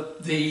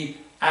of the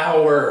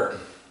hour.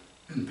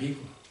 And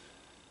people,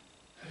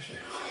 they say,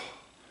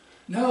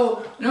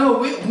 oh, no,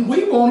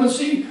 we want to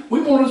see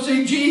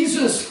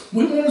Jesus.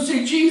 We want to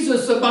see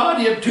Jesus, the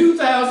body of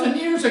 2,000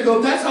 years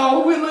ago. That's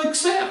all we'll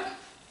accept.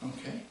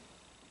 Okay,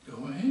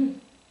 go ahead.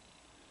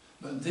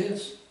 But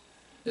this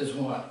is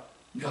what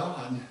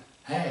God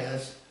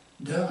has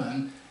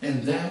done,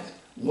 and that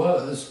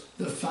was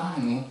the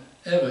final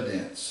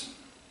evidence.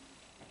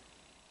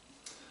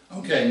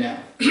 Okay, now,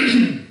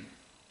 I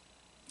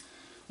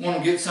want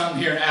to get something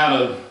here out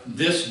of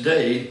this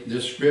day.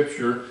 This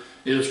scripture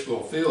is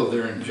fulfilled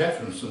there in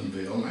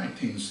Jeffersonville,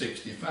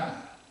 1965.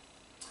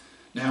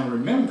 Now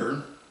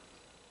remember,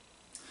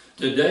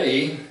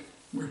 today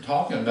we're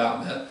talking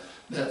about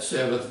that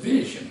seventh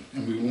vision,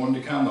 and we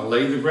wanted to kind of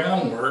lay the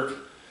groundwork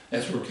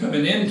as we're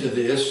coming into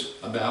this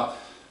about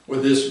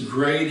with this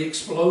great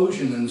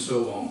explosion and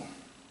so on.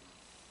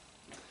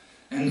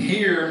 And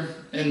here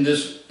in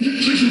this,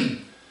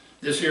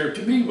 this here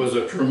to me was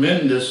a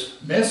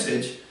tremendous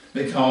message,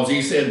 because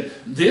he said,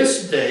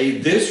 this day,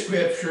 this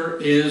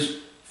scripture is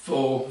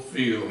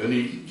fulfilled. And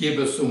he gave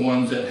us the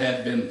ones that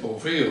had been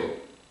fulfilled.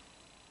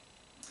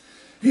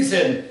 He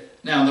said,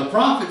 now the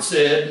prophet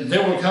said,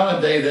 there will come a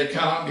day that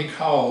cannot be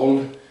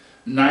called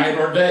night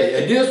or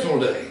day, a dismal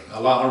day. A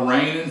lot of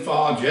rain and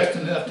fog, just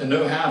enough to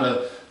know how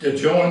to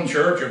join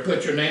church or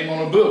put your name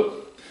on a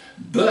book.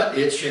 But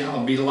it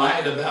shall be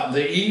light about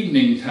the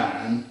evening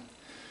time.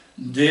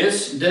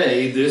 This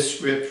day, this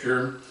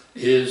scripture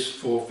is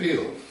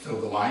fulfilled. So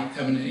the light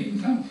coming in the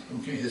evening time,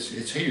 okay,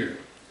 it's here.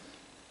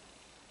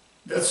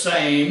 The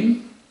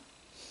same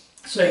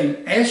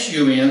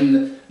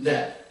S-U-N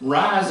that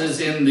rises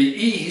in the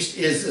east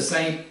is the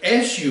same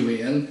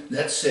S-U-N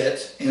that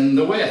sets in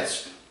the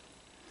west.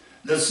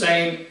 The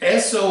same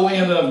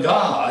S-O-N of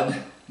God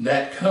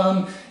that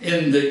come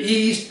in the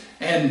east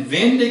and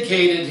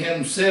vindicated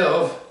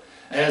himself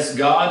as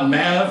God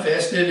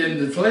manifested in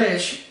the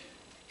flesh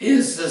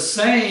is the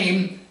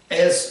same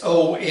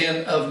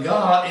S-O-N of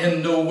God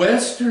in the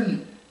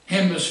western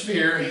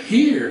hemisphere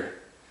here.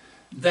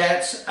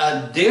 That's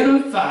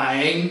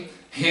identifying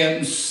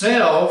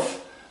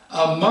himself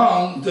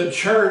among the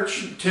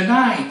church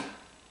tonight.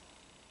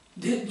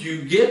 Did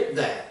you get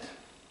that?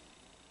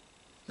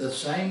 The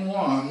same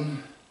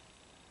one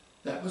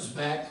that was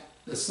back,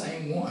 the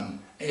same one,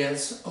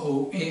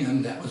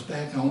 S-O-N, that was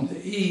back on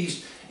the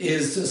east,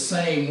 is the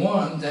same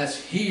one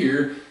that's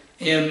here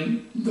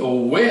in the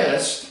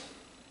west,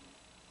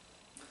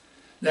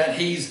 that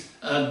he's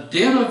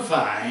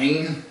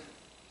identifying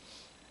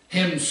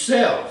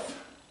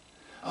himself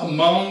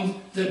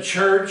among the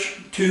church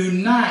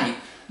tonight.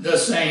 The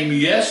same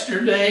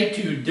yesterday,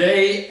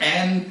 today,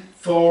 and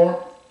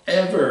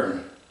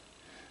forever.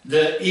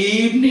 The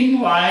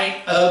evening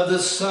light of the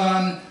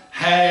sun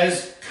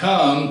has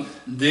come.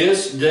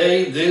 This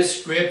day,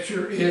 this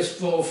scripture is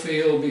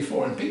fulfilled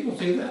before. And people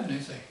see that and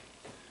they say,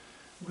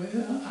 well,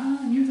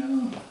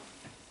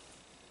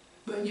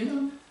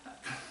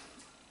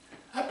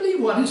 I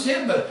believe what he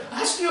said, but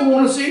I still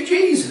want to see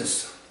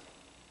Jesus.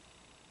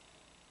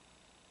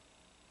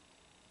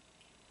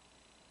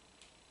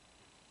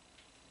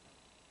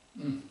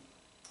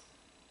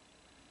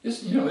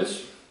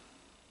 It's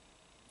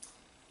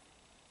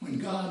when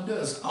God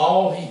does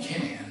all he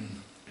can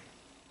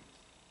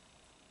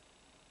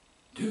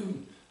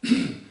to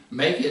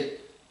make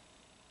it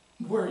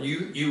where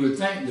you would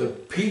think the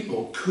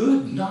people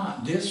could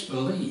not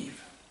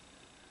disbelieve.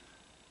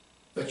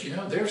 But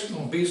there's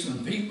going to be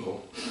some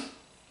people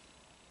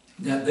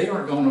that they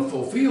are going to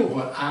fulfill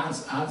what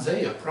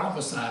Isaiah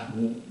prophesied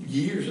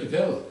years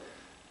ago.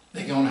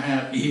 They're going to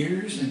have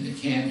ears and they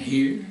can't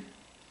hear.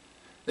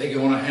 They're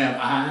going to have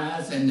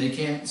eyes and they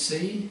can't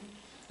see,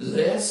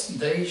 lest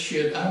they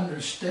should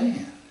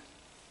understand.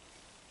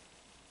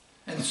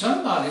 And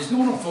somebody's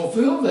going to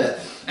fulfill that.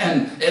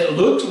 And it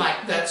looks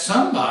like that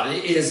somebody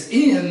is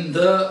in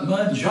the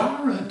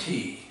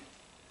majority.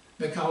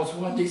 Because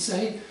what did he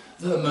say?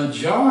 The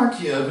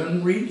majority of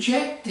them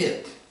reject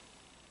it.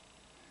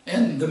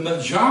 And the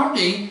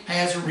majority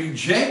has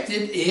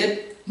rejected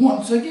it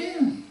once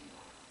again.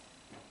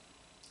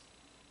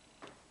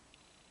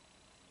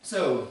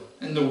 So,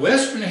 in the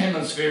Western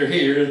Hemisphere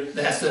here,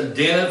 that's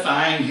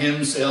identifying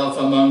himself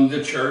among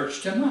the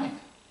church tonight.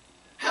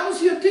 How is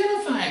he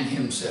identifying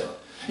himself?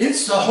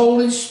 It's the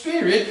Holy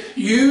Spirit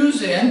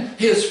using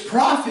his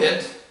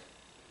prophet,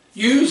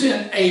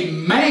 using a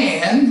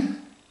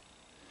man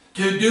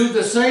to do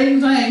the same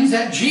things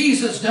that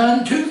Jesus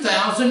done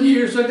 2,000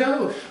 years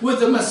ago with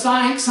the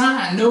Messiah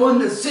sign, knowing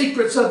the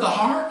secrets of the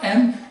heart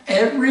and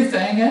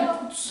everything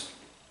else.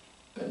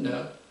 But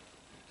no,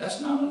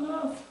 that's not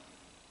enough.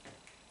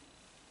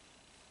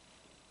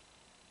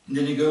 And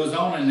then he goes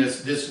on, and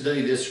this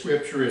day, this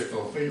scripture is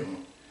fulfilled.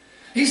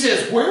 He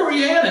says, where are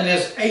we at in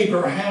this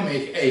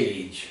Abrahamic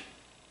age?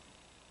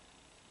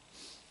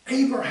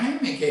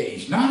 Abrahamic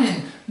age, not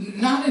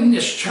in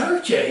this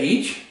church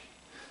age,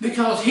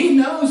 because he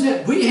knows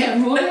that we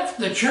have left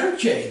the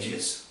church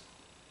ages.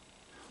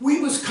 We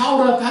was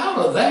caught up out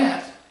of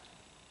that.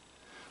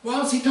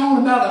 Why is he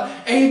talking about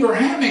an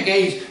Abrahamic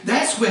age?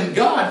 That's when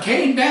God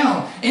came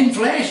down in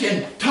flesh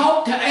and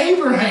talked to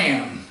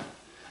Abraham.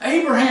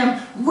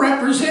 Abraham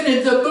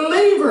represented the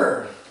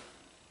believer.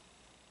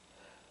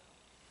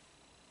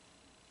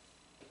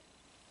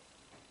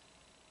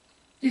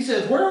 He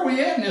says, where are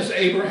we at in this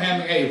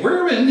Abrahamic age?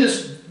 We're in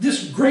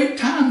this great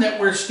time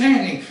that we're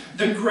standing,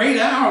 the great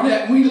hour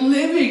that we're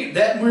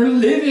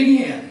living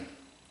in.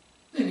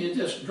 Then he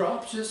just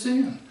drops this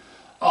in.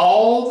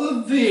 All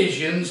the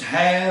visions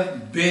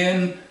have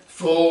been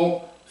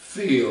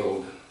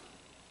fulfilled.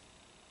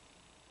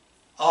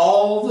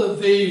 All the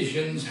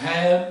visions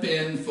have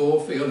been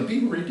fulfilled. And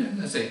people read that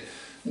and they say,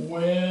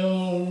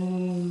 well,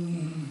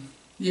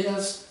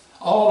 yes,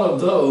 all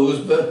of those,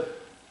 but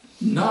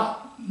not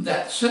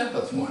that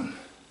seventh one.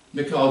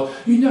 Because,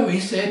 he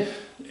said,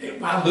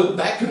 if I look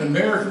back and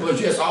America was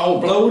just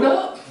all blowed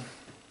up.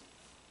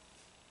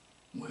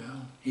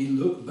 Well, he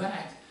looked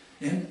back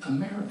and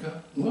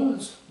America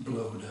was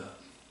blowed up.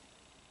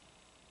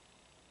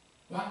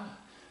 Why?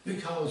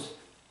 Because,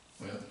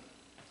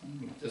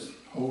 just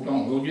hold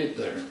on, we'll get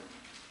there.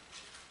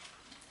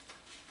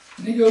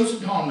 And he goes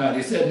to talking about,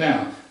 he said,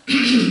 now,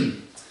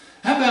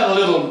 how about a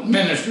little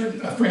minister,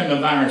 a friend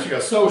of ours, an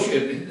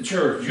associate in the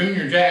church,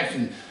 Junior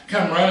Jackson,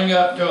 come running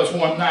up to us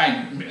one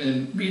night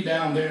and be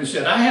down there and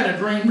said, I had a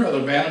dream,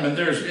 Brother Branham, and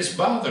it's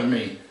bothered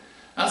me.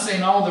 I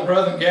seen all the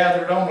brethren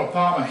gathered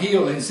upon a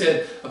hill, and he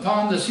said,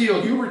 upon this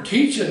hill, you were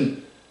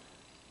teaching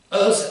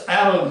us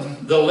out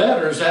of the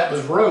letters that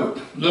was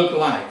wrote, looked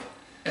like.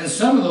 And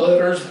some of the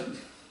letters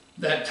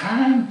that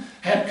time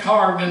had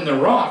carved in the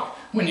rock,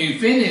 when you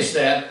finished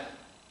that,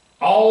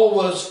 all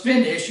was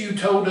finished. You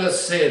told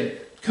us,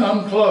 said,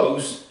 come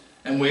close,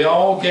 and we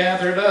all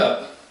gathered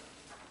up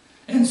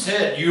and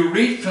said, you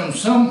reached from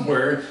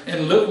somewhere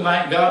and looked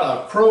like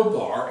got a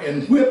crowbar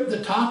and whipped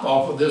the top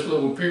off of this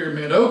little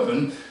pyramid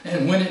open,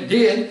 and when it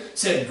did,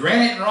 said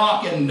granite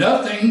rock and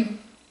nothing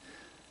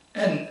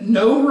and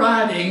no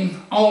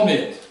writing on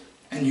it.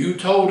 And you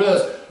told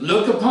us,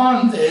 look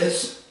upon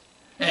this.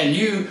 And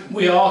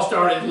we all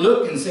started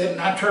looking, said,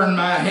 and I turned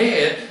my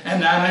head,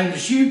 and I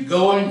noticed you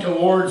going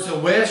towards the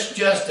west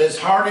just as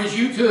hard as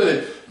you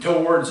could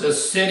towards the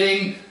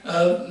setting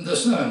of the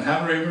sun.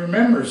 How many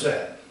remembers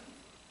that?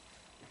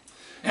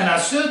 And I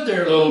stood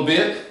there a little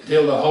bit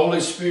till the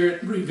Holy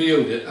Spirit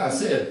revealed it. I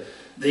said,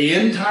 the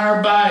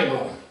entire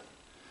Bible,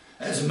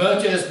 as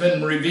much as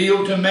been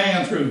revealed to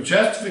man through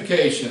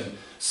justification,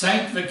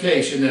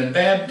 sanctification, and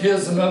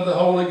baptism of the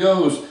Holy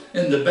Ghost,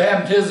 and the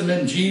baptism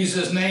in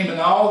Jesus' name, and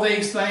all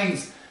these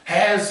things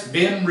has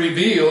been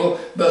revealed,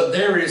 but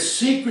there is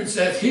secrets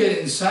that hid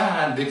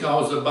inside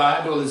because the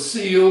Bible is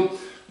sealed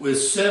with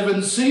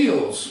 7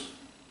 seals.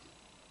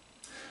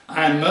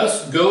 I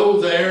must go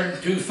there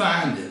to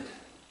find it.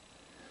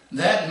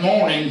 That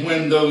morning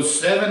when those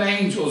 7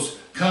 angels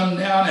come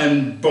down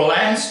and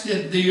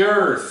blasted the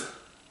earth,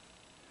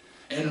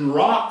 and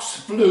rocks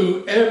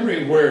flew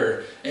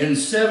everywhere, and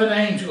 7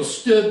 angels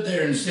stood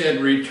there and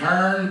said,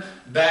 return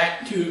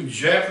back to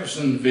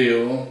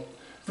Jeffersonville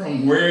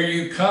from where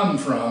you come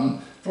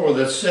from, for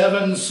the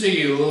 7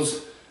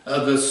 seals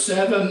of the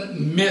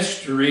 7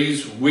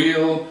 mysteries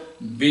will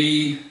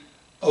be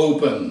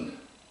opened.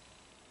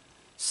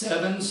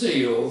 7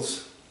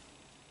 seals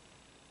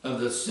of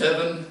the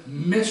 7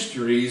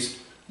 mysteries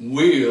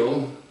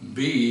will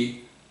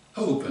be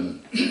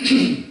opened.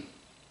 And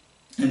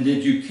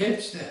did you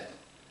catch that?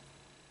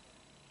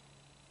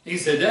 He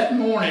said that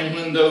morning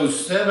when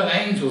those 7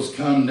 angels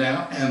come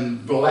down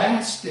and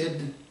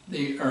blasted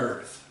the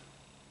earth.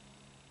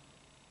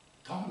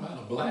 Talking about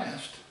a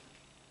blast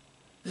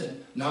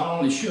that not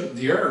only shook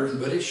the earth,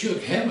 but it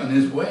shook heaven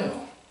as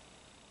well.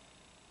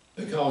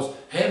 Because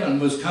heaven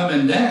was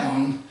coming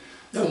down.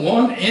 The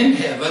one in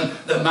heaven,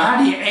 the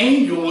mighty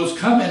angel, was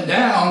coming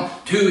down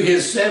to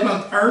his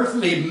 7th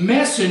earthly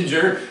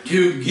messenger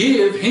to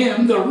give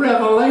him the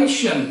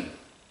revelation.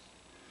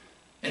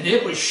 And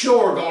it was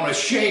sure going to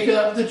shake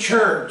up the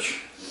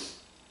church.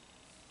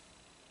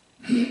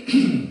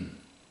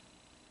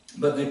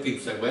 But then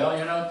people say, well,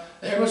 you know,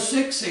 there were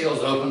 6 seals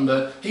open,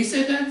 but he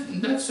said that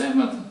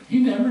 7th, he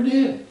never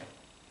did.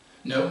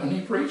 No, when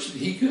he preached,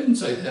 he couldn't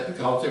say that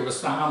because there was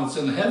silence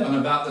in heaven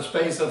about the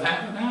space of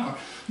half an hour.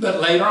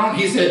 But later on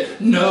he said,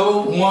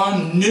 no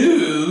one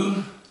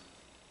knew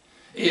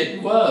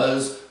it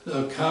was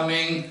the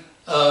coming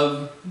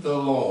of the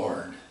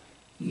Lord.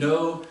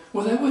 No,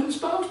 well, they wasn't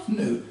supposed to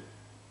know.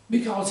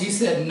 Because he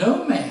said,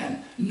 no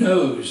man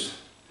knows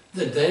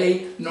the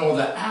day nor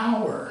the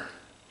hour.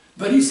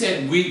 But he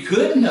said we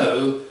could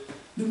know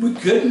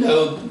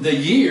the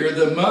year,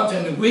 the month,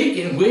 and the week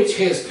in which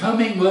his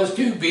coming was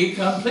to be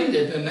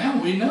completed. And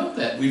now we know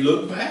that. We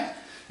look back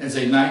and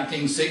say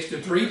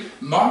 1963,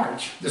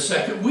 March, the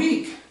 2nd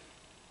week.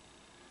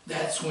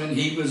 That's when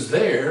he was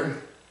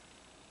there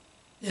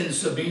in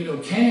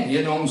Sabino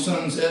Canyon on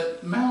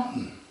Sunset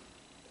Mountain.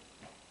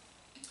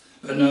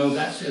 But no,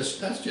 that's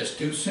just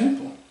too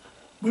simple.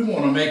 We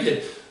want to make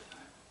it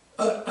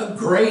a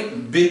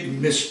great, big,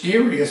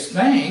 mysterious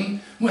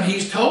thing when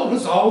he's told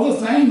us all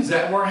the things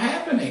that were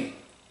happening.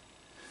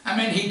 I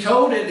mean, he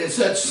told it in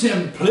such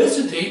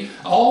simplicity,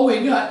 all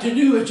we got to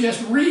do is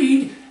just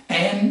read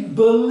and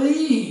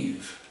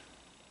believe.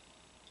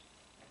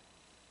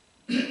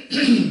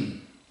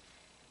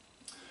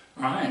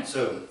 All right,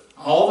 so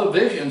all the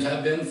visions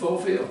have been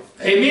fulfilled.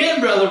 Amen,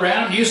 Brother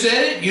Brown. You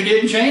said it. You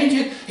didn't change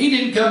it. He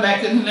didn't come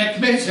back in the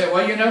next meeting and say,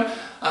 well, you know,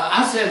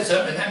 I said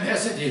something in that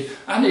message.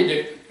 I need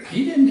to.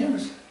 He didn't ever.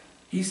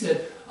 He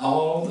said,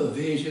 all the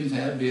visions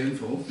have been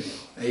fulfilled.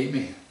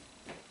 Amen.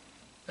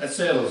 That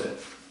settles it.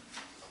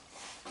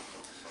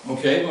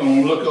 Okay, we're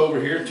going to look over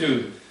here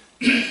to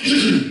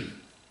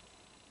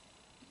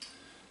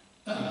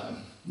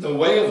the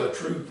way of a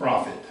true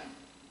prophet.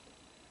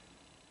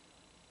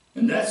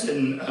 And that's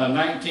in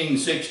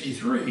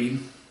 1963.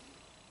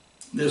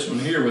 This one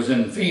here was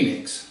in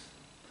Phoenix.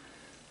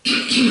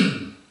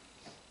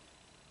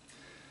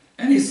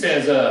 And he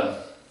says,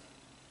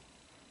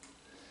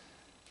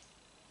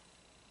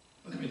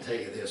 let me tell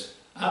you this.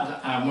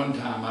 One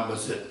time I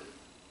was at,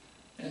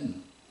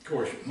 and of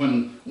course,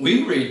 when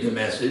we read the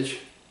message,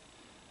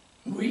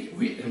 we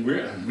read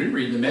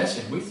the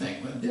message, we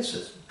think, well, this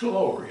is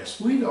glorious.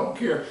 We don't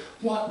care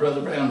what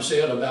Brother Brown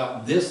said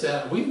about this,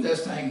 that. We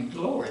just think,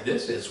 glory,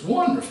 this is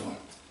wonderful.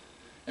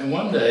 And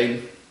one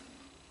day,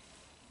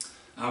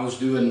 I was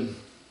doing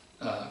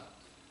a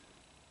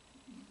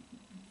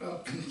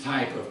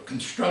type of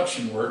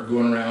construction work,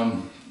 going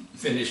around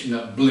finishing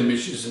up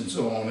blemishes and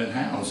so on in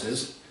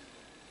houses.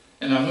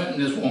 And I went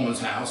in this woman's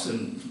house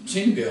and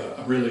seemed to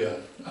be really a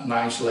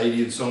nice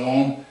lady and so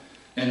on.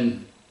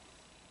 And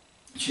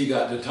she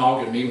got to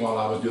talking to me while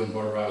I was doing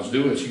whatever I was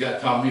doing. She got to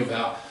talking to me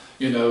about,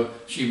 you know,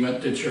 she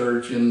went to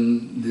church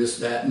and this,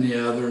 that, and the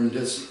other. And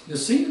this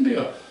seemed to be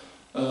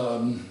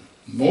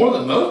more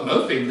than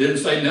most people didn't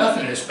say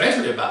nothing,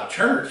 especially about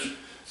church.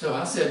 So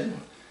I said,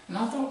 and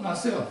I thought to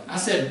myself, I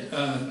said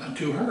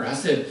to her, I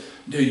said,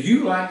 do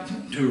you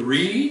like to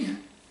read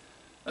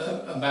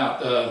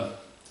about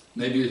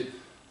maybe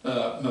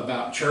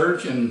about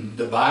church and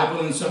the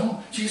Bible and so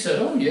on? She said,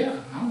 oh yeah,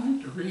 I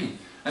like to read.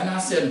 And I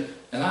said,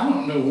 and I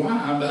don't know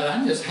why, but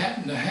I just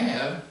happen to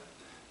have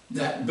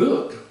that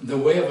book, The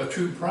Way of a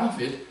True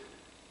Prophet,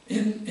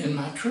 in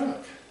my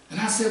truck. And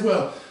I said,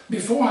 well,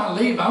 before I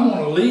leave, I want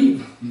to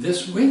leave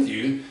this with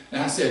you.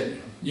 And I said,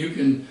 you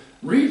can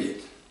read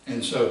it.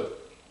 And so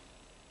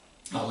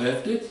I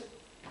left it.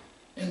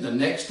 And the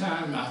next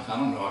time, I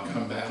don't know, I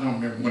come back, I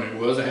don't remember when it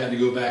was, I had to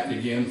go back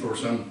again for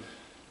some,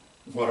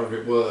 whatever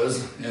it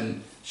was,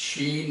 and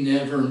she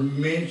never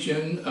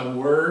mentioned a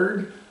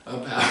word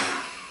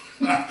about,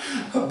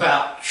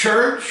 about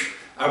church,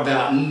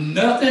 about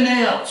nothing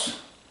else.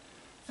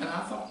 And I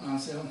thought to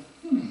myself,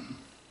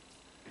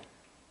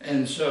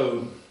 And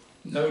so,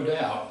 no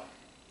doubt,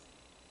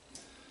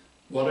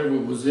 whatever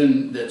was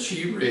in that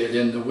she read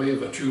in the way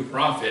of a true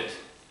prophet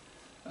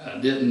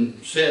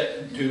didn't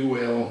sit too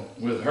well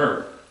with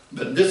her.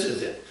 But this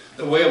is it,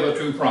 the way of a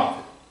true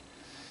prophet.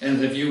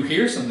 And if you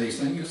hear some of these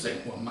things, you say,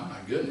 well, my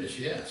goodness,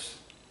 yes.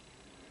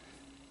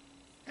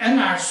 And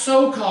our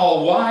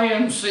so-called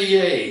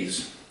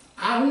YMCAs,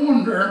 I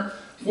wonder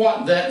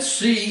what that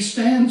C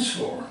stands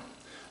for.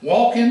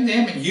 Walk in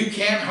them and you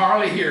can't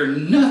hardly hear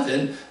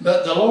nothing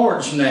but the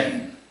Lord's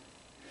name.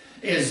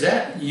 Is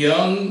that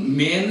young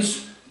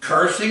men's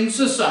cursing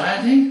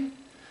society?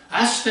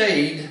 I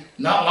stayed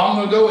not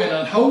long ago in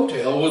a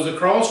hotel, was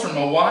across from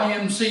a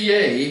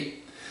YMCA,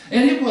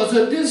 and it was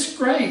a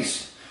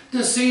disgrace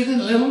to see the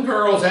little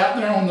girls out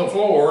there on the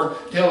floor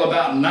till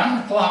about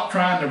 9 o'clock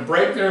trying to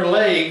break their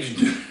legs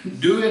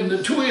doing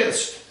the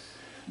twist.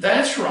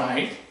 That's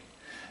right.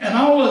 And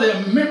all of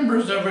them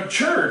members of a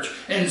church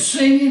and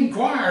singing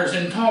choirs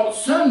and taught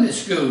Sunday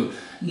school.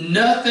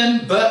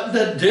 Nothing but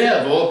the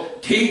devil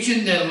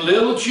teaching them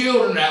little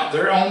children out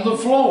there on the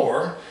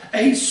floor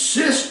a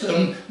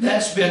system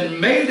that's been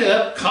made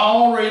up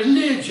called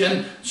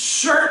religion.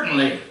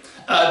 Certainly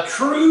a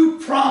true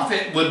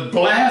prophet would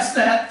blast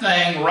that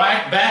thing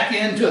right back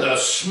into the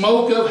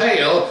smoke of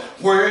hell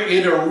where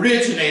it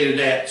originated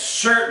at.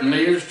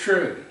 Certainly is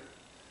true.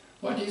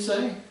 What did he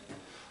say?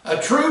 A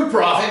true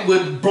prophet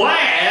would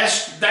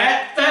blast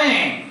that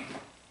thing.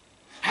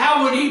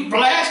 How would he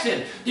blast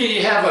it? Did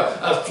he have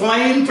a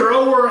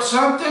flamethrower or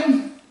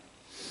something?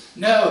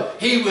 No,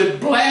 he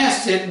would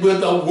blast it with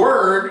the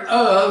word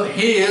of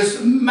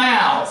his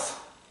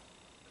mouth.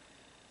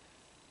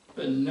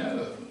 But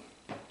no.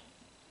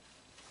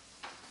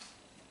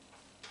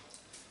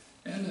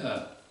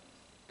 And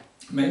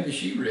maybe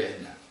she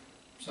read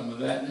some of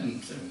that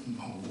and said,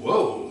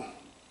 whoa.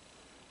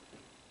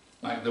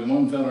 Like the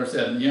one fellow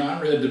said, yeah,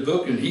 I read the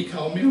book and he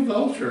called me a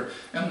vulture.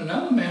 And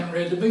another man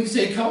read the book and he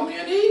said, he called me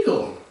an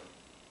eagle.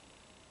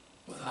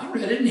 Well, I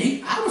read it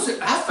and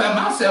I found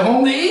myself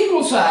on the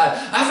eagle side.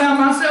 I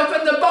found myself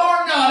in the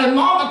barnyard and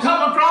Mama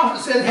come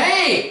across and said,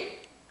 hey,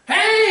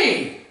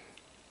 hey.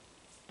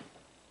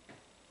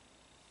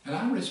 And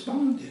I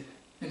responded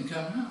and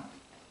come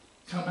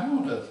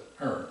out of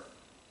her.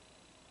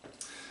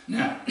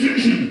 Now,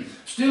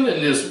 still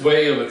in this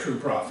way of a true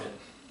prophet,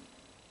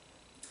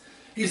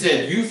 he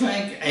said, you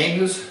think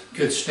Amos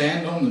could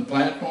stand on the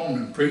platform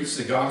and preach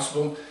the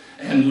gospel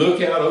and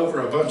look out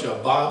over a bunch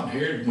of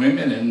bobbed-haired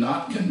women and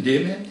not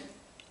condemn it?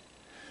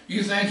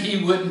 You think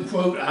he wouldn't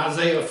quote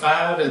Isaiah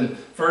 5 and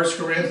 1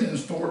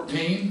 Corinthians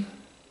 14?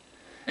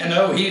 And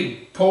oh,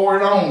 he'd pour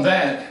it on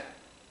that.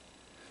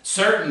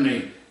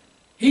 Certainly,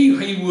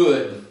 he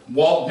would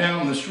walk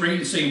down the street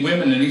and see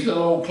women in these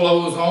little old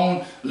clothes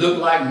on, look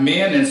like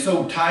men and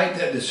so tight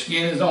that the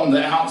skin is on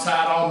the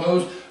outside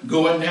almost,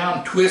 going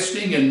down,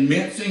 twisting and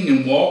mincing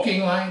and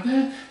walking like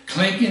that,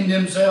 clinking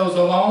themselves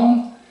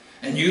along.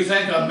 And you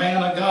think a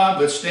man of God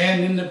would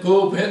stand in the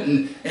pulpit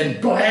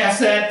and blast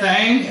that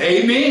thing?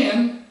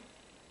 Amen.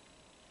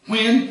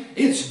 When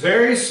it's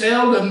very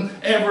seldom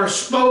ever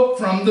spoke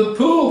from the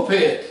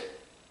pulpit.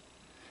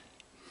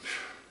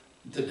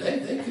 Today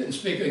they couldn't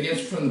speak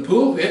against from the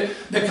pulpit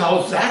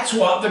because that's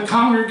what the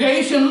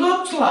congregation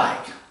looks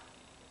like.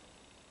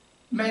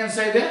 Man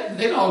say that,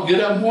 they'd all get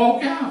up and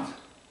walk out.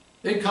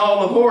 They'd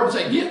call the Lord and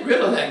say, get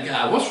rid of that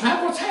guy. What's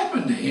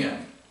happened to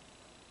him?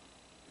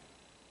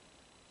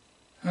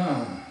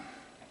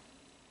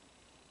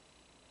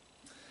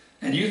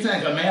 And you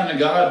think a man of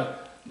God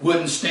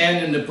wouldn't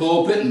stand in the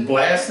pulpit and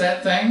blast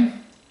that thing?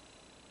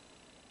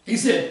 He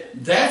said,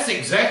 that's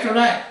exactly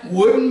right.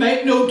 Wouldn't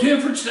make no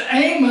difference to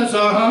Amos,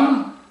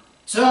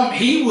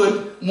 he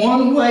would,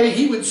 one way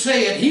he would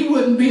say it, he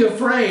wouldn't be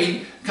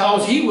afraid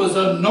because he was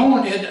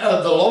anointed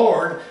of the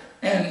Lord.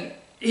 And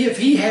if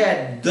he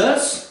had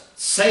thus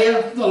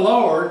saith the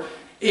Lord,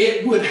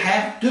 it would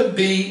have to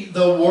be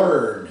the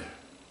word.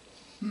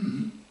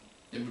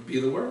 It would be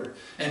the word.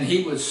 And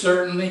he would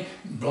certainly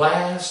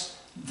blast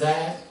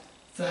that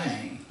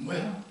thing.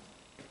 Well,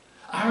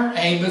 our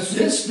Amos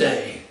this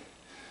day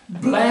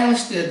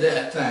blasted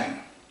that thing.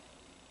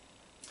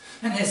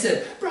 And they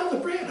said, Brother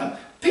Branham,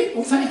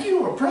 people think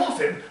you're a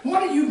prophet.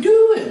 What are you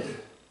doing?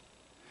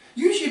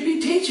 You should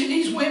be teaching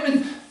these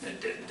women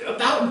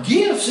about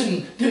gifts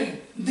and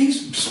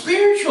these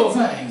spiritual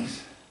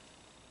things.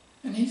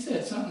 And he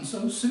said something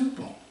so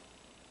simple.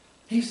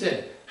 He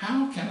said,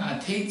 how can I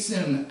teach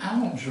them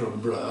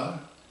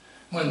algebra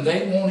when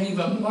they won't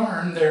even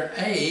learn their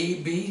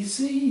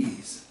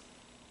ABCs?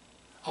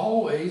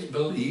 Always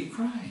believe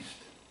Christ.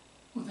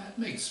 Well, that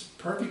makes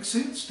perfect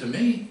sense to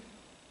me.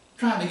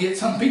 trying to get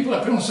some people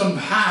up on some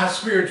high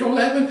spiritual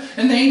level,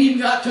 and they ain't even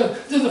got to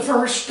the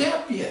first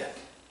step yet.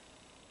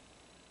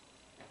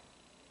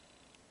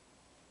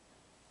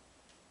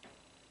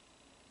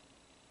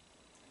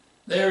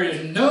 There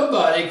is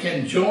nobody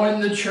can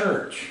join the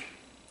church.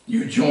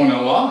 You join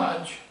a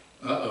lodge.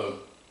 Uh-oh.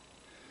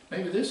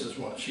 Maybe this is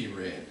what she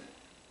read.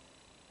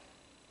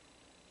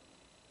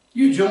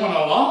 You join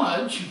a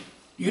lodge.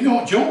 You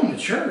don't join the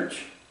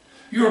church.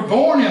 You're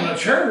born in a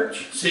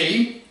church,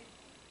 see?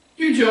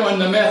 You join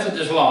the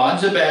Methodist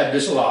Lodge, the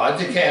Baptist Lodge,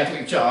 the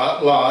Catholic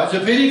Lodge, the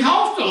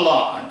Pentecostal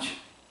Lodge.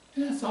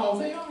 That's all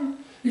they are.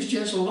 It's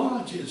just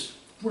lodges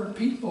where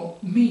people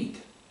meet.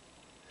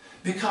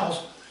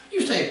 Because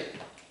you say,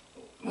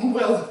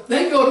 well,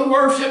 they go to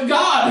worship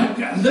God.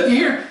 Look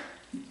here.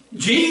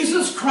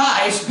 Jesus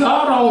Christ,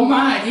 God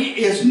Almighty,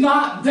 is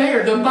not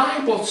there. The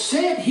Bible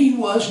said He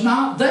was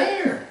not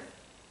there.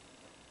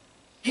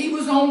 He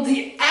was on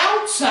the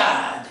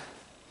outside.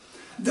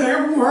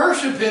 They're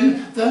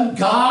worshiping the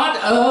God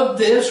of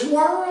this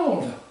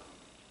world.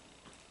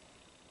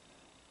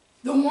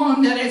 The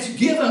one that has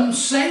given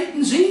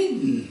Satan's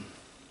Eden.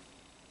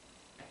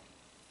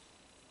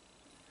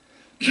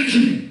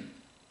 I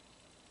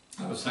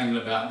was thinking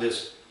about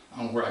this. I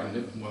don't know where I can do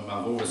it with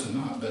my voice or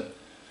not, but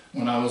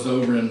when I was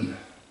over in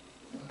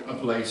a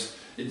place,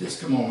 it just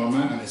come on my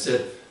mind. It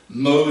said,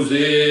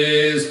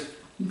 Moses,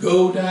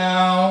 go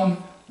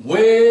down,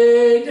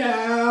 way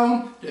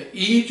down to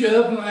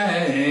Egypt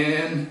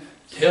land.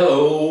 Tell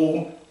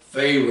old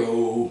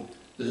Pharaoh,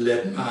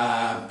 let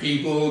my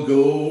people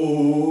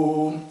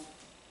go.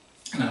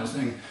 And I was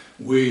thinking,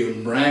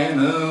 William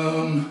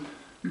Branham,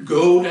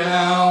 go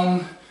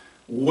down,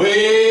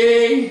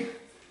 way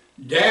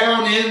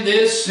down in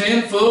this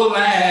sinful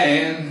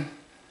land.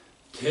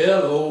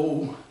 Tell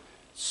old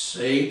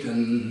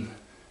Satan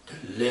to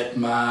let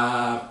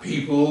my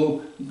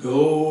people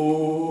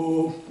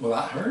go. Well,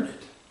 I heard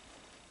it.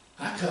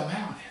 I come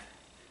out.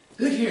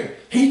 Look here.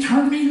 He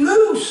turned me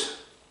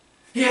loose.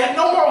 He had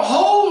no more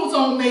holds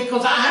on me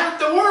because I heard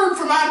the word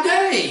for my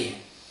day.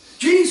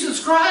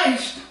 Jesus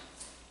Christ.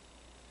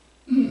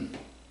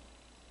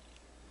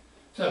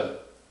 So,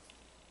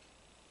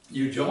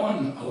 you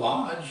join a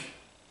lodge,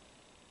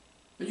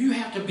 but you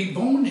have to be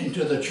born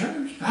into the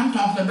church. I'm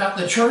talking about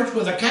the church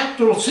with a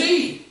capital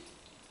C.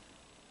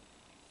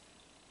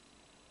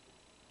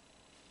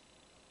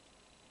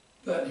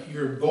 But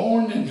you're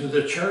born into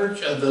the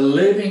church of the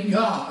living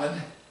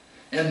God,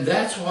 and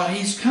that's what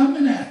He's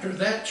coming after,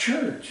 that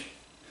church.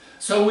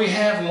 So we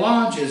have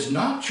lodges,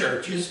 not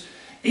churches.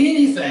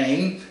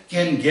 Anything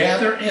can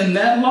gather in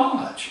that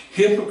lodge.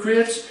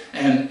 Hypocrites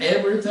and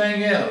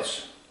everything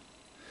else.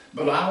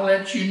 But I'll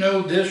let you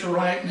know this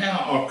right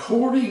now.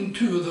 According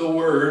to the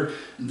Word,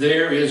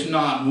 there is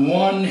not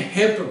one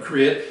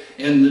hypocrite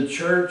in the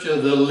church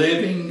of the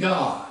living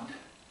God.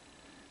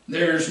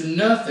 There's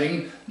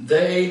nothing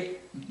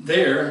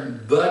there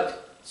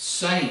but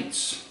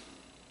saints.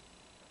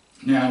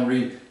 Now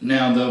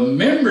the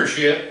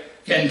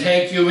membership can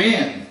take you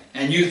in.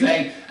 And you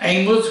think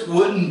Amos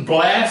wouldn't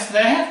blast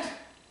that?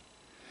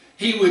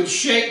 He would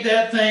shake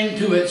that thing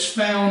to its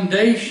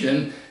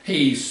foundation.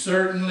 He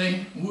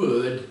certainly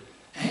would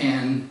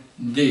and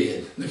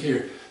did. Look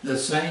here. The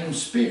same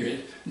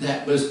spirit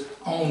that was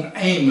on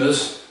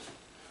Amos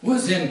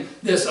was in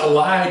this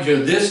Elijah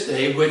this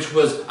day, which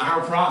was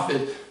our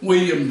prophet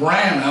William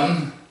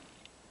Branham.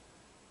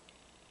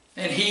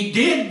 And he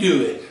did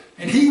do it.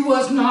 And he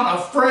was not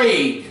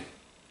afraid.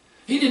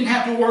 He didn't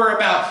have to worry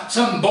about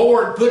some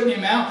board putting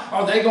him out.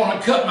 Are they going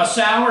to cut my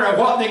salary or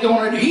what they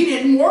going to do? He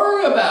didn't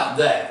worry about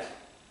that.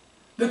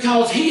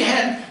 Because he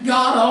had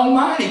God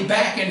Almighty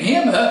backing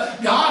him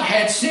up. God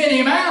had sent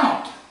him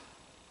out.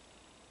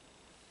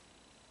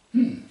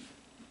 And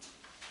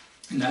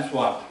that's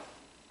what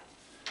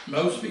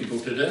most people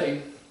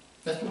today,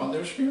 that's what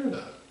they're scared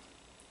of.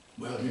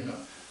 Well,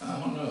 I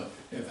don't know.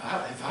 If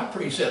I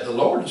preach that the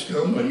Lord is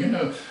coming,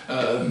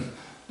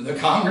 the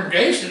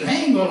congregation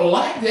ain't going to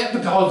like that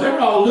because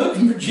they're all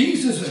looking for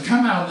Jesus to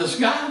come out of the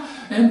sky,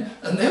 and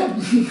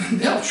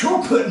they'll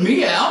sure put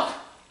me out.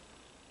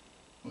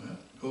 Well,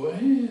 go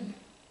ahead.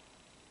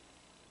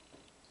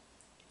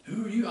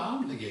 Who are you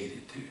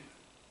obligated to?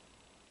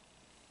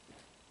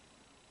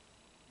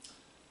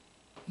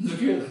 Look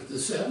here, the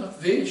seventh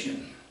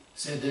vision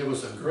said there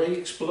was a great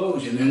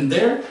explosion, and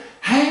there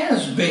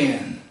has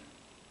been.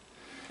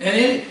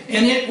 And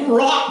it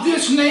rocked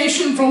this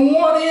nation from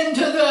one end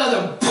to the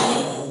other.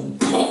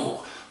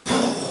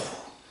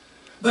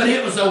 But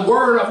it was the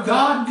Word of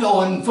God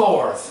going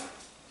forth.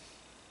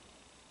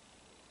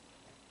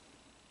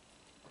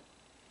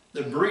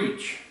 The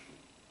breach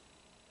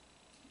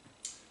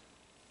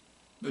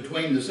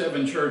between the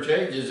seven church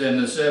ages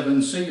and the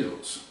seven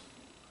seals.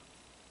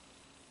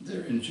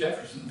 They're in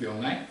Jeffersonville,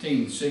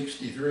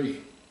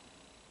 1963.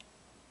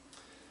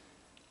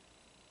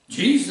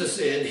 Jesus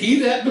said, "He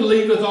that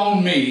believeth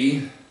on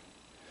me,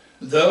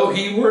 though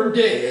he were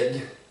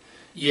dead,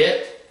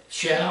 yet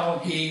shall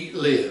he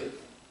live.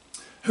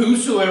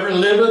 Whosoever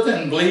liveth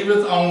and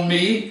believeth on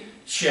me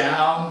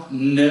shall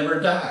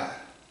never die.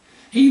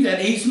 He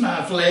that eats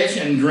my flesh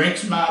and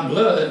drinks my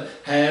blood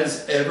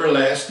has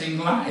everlasting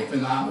life,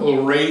 and I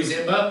will raise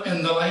him up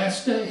in the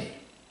last day.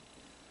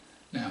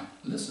 Now,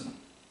 listen.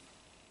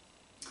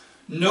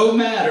 No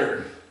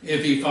matter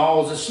if he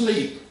falls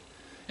asleep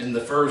in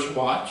the first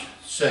watch,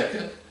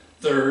 second,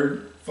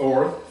 third,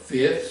 fourth,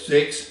 fifth,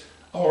 sixth,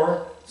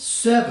 or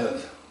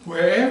seventh,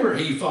 wherever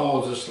he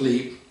falls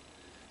asleep,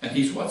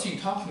 and what's he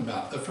talking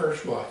about? The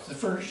first watch, the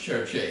first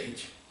church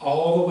age,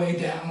 all the way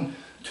down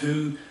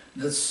to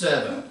the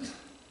seventh.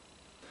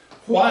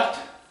 What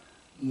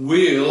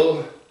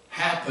will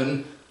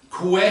happen?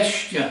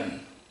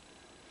 Question.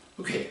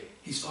 Okay,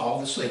 he's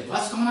fallen asleep.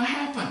 What's going to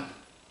happen?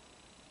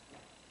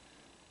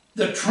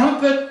 The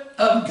trumpet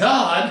of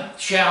God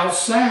shall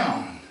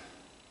sound.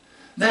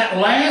 That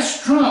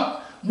last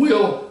trump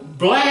will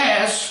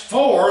blast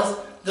forth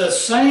the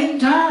same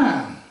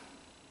time.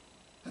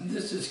 And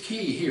this is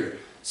key here.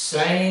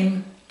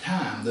 Same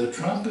time. The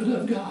trumpet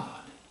of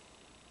God.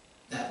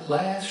 That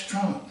last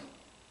trump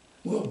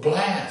will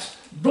blast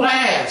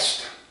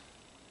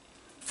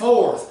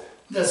forth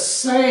the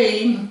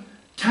same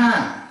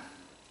time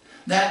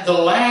that the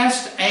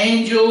last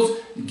angel's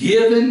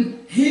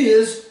given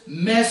his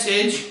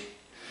message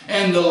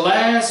and the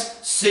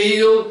last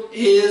seal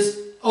is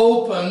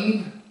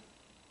opened.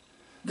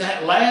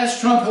 That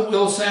last trumpet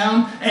will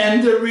sound,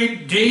 and the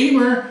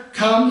Redeemer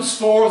comes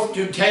forth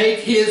to take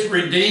his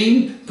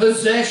redeemed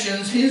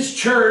possessions, his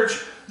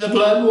church, the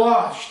blood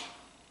washed.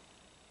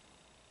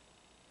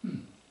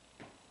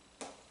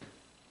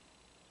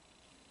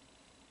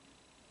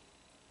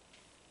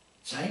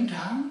 Same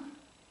time?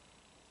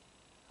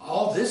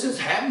 All this is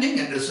happening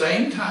at the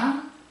same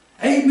time?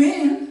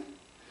 Amen.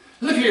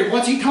 Look here,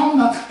 what's he talking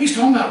about? He's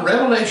talking about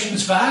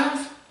Revelations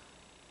 5.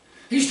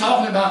 He's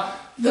talking about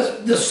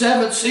the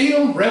seventh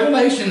seal,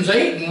 Revelations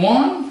 8 and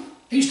 1.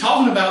 He's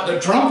talking about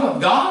the trump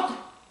of God.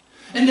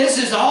 And this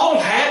is all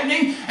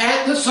happening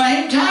at the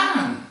same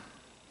time.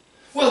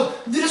 Well,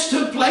 this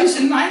took place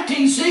in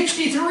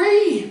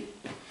 1963.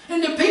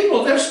 And the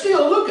people, they're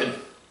still looking.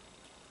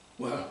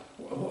 Well,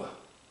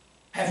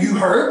 have you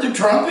heard the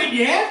trumpet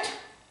yet?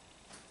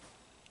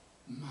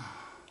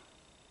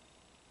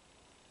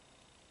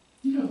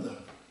 You know,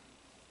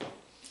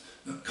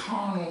 the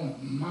carnal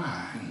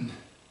mind,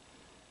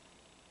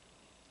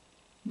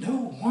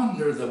 no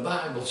wonder the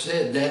Bible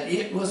said that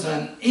it was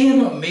an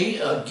enemy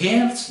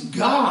against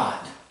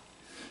God,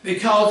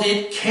 because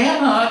it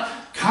cannot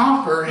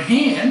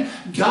comprehend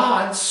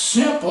God's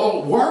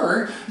simple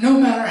word, no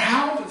matter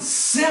how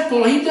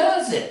simple he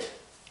does it.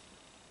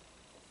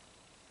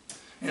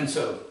 And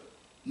so,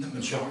 the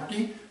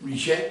majority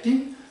reject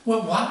him.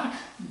 Well,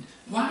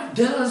 why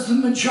does the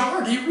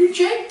majority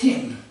reject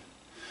him?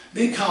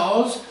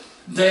 Because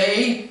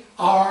they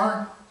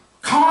are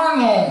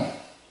carnal.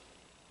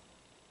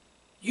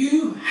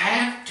 You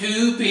have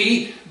to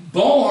be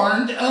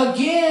born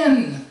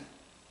again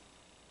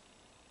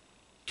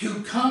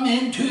to come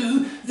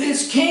into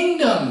this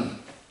kingdom.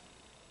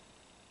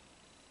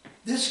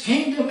 This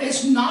kingdom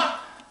is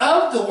not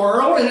of the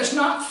world, and it's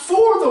not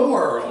for the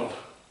world.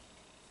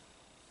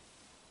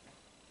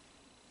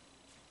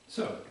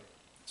 So,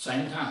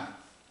 same time.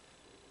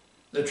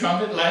 The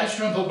trumpet, last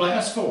trumpet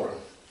blast forth.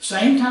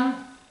 Same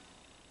time.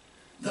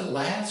 The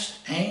last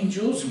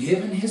angel's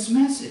given his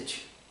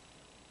message.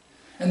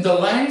 And the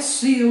last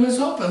seal is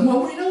open.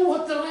 Well, we know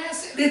what the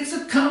last, it's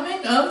the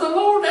coming of the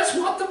Lord. That's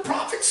what the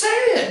prophet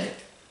said.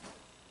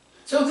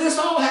 So this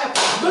all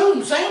happened,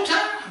 boom, same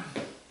time.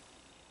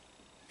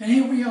 And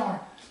here we are,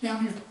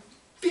 down here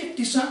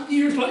 50-something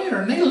years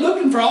later, and they're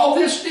looking for all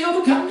this still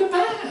to come to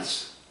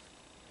pass.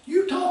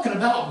 You're talking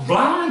about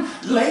blind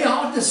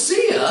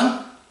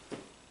Laodicea.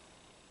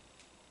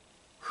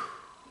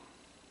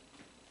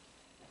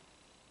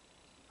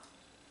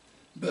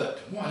 But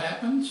what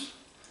happens?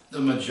 The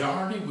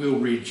majority will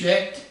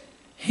reject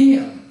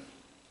him.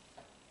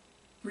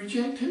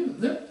 Reject who?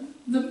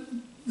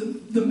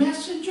 The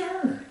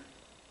messenger.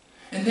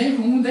 And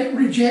then when they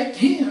reject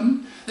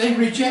him, they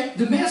reject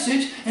the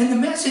message, and the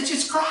message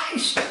is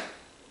Christ.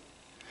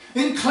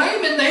 And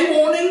claiming they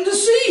want him to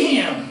see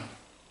him.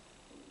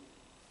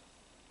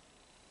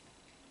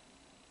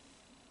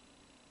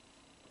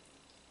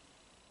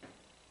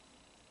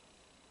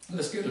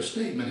 Let's get a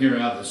statement here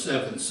out of the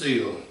seventh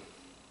seal.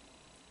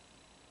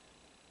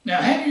 Now,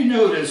 have you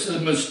noticed the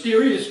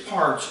mysterious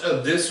parts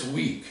of this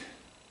week?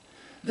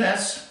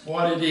 That's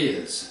what it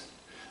is.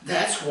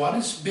 That's what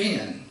it's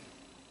been.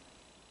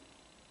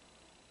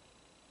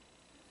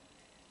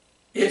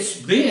 It's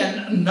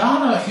been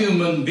not a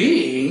human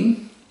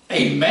being,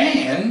 a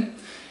man.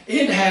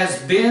 It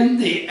has been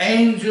the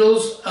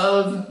angels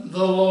of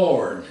the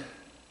Lord.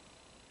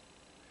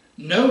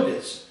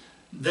 Notice,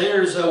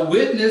 there's a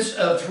witness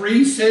of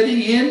 3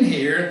 sitting in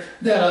here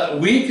that a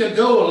week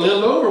ago, a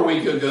little over a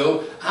week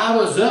ago, I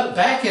was up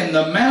back in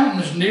the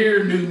mountains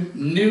near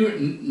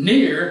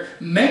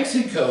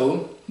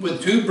Mexico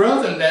with 2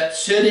 brethren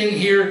that's sitting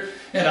here,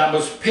 and I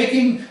was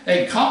picking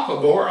a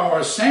cockabore or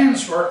a sand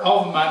spur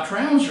off of my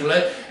trouser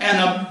leg, and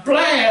a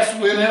blast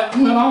went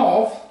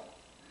off.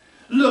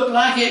 looked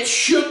like it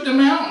shook the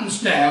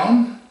mountains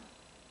down.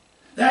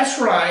 That's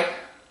right.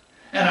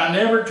 And I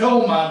never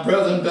told my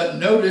brethren, but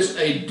noticed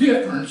a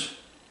difference.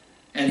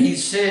 And he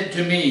said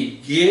to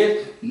me,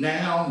 get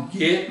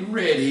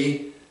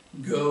ready,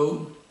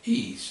 go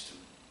east.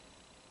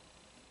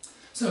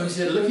 So he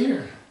said, look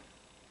here.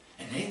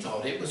 And they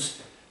thought it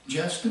was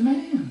just a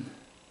man.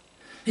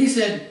 He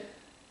said,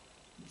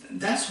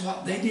 that's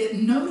what they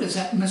didn't notice,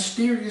 that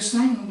mysterious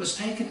thing that was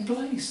taking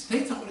place. They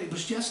thought it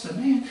was just a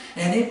man,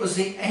 and it was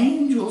the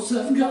angels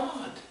of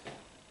God.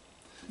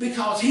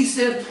 Because he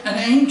said an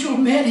angel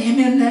met him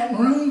in that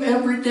room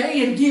every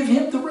day and give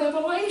him the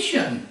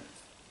revelation.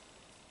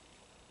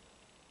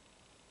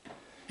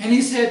 And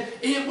he said,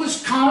 it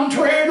was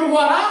contrary to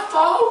what I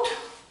thought.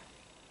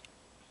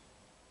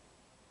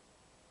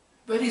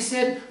 But he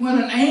said,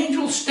 when an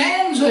angel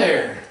stands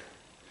there,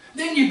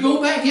 then you go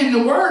back in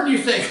the Word and you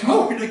say,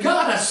 glory to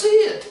God, I see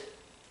it.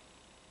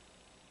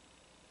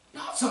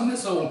 Not some of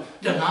this old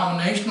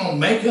denominational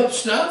make-up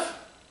stuff.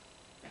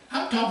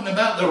 I'm talking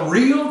about the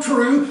real,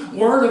 true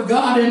Word of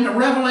God in the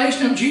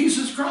revelation of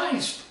Jesus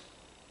Christ.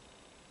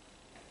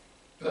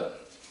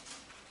 But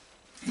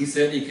he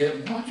said he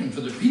kept watching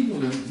for the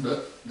people,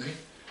 but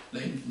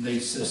they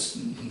just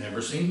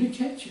never seemed to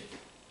catch it.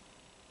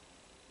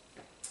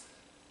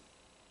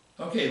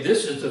 Okay,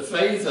 this is the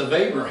faith of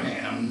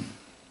Abraham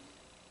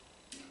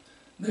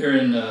there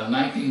in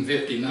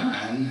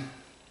 1959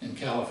 in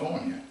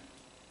California.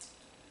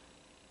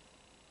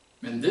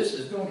 And this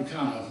is going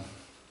to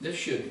this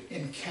should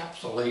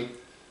encapsulate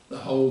the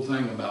whole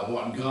thing about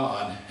what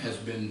God has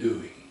been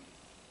doing.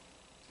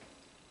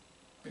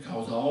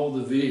 Because all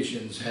the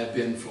visions have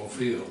been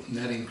fulfilled, and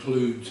that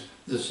includes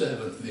the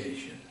seventh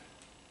vision.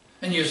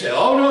 And you say,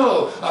 oh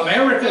no,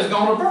 America's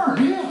going to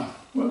burn. Yeah,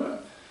 well,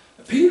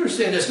 Peter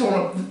said this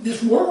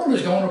world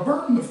is going to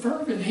burn with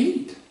fervent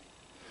heat.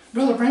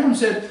 Brother Branham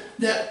said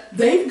that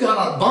they've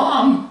got a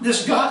bomb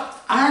that's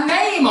got our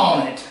name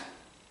on it.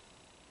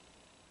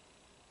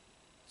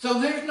 So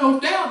there's no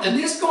doubt that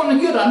it's going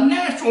to get a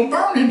natural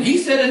burning. He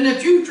said in the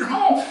future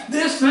home,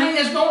 this thing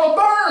is going to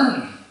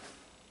burn.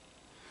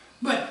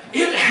 But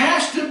it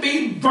has to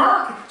be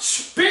burnt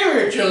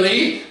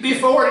spiritually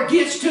before it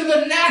gets to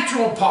the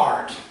natural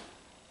part.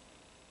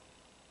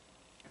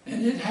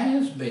 And it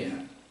has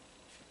been.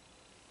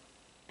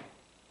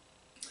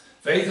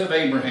 Faith of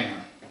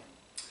Abraham.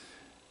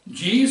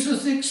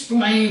 Jesus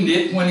explained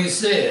it when he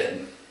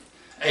said,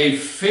 a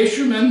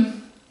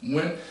fisherman,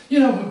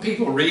 when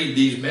people read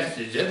these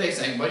messages, they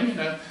think,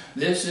 well,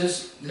 this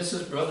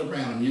is Brother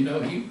Brown.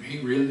 He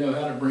really knows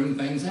how to bring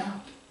things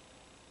out.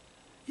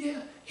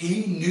 Yeah,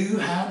 he knew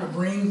how to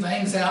bring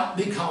things out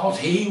because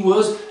he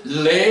was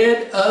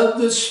led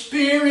of the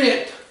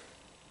Spirit.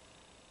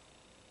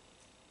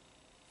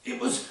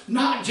 It was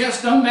not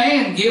just a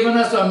man giving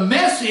us a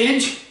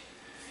message.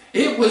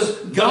 It was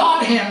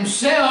God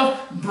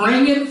Himself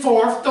bringing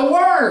forth the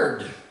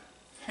Word.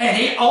 And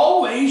He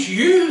always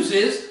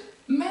uses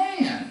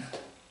man.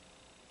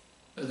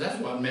 But that's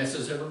what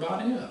messes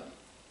everybody up.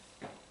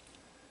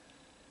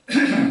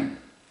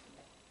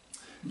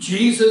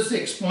 Jesus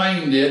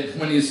explained it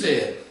when He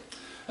said,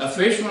 a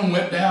fisherman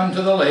went down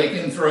to the lake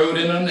and throwed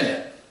in a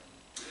net.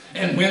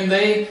 And when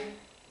they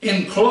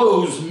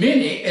enclosed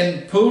many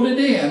and pulled it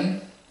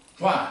in,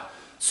 why?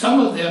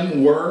 Some of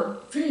them were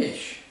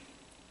fish.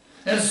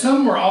 And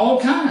some were all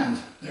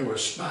kinds. There were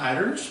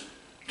spiders,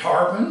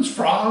 tarpons,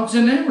 frogs,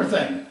 and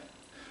everything.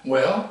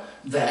 Well,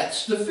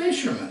 that's the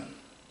fisherman.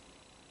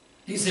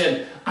 He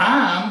said,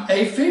 I'm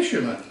a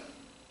fisherman.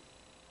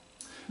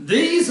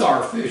 These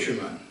are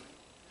fishermen.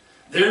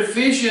 They're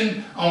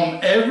fishing on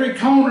every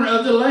corner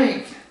of the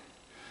lake.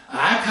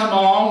 I come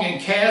along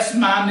and cast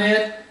my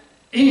net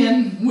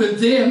in with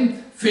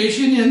them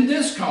fishing in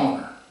this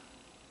corner.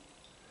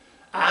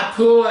 I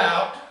pull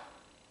out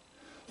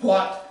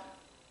what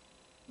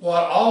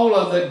all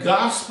of the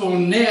gospel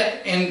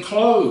net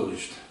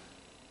enclosed.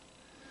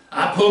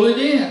 I pull it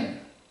in.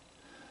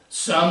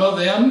 Some of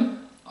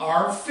them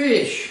are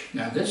fish.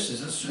 Now this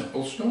is a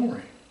simple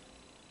story.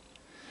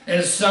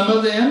 And some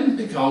of them,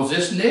 because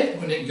this net,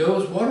 when it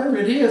goes, whatever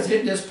it is,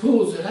 it just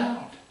pulls it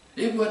out.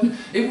 It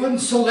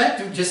wasn't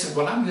selective, just said,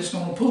 well, I'm just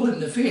going to pull it in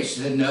the fish.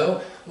 He said,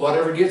 no,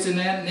 whatever gets in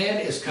that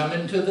net is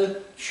coming to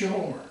the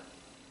shore.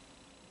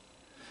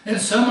 And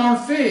some are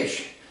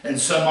fish, and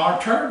some are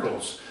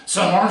turtles.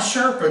 Some are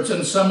serpents,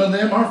 and some of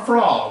them are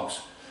frogs.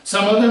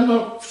 Some of them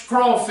are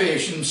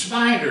crawfish and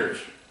spiders.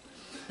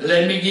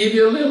 Let me give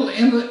you a little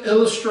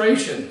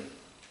illustration.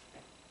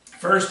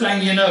 First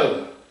thing you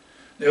know,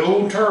 the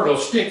old turtle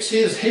sticks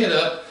his head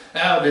up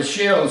out of his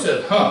shell and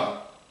says,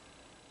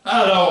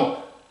 I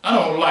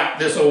don't like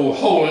this old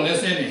hole in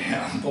this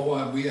anyhow.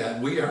 Boy, we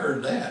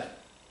heard that.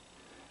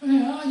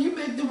 Well, you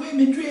make the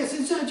women dress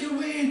in such a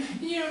way,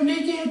 they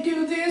can't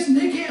do this, and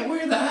they can't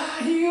wear the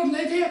high heels, and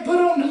they can't put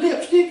on the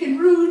lipstick and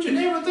rouge and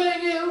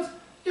everything else.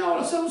 Y'all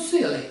are so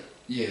silly.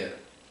 Yeah.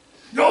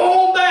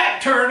 Go on back,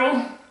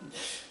 turtle.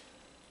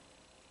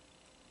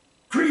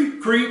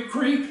 Creep, creep,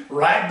 creep,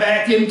 right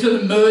back into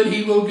the mud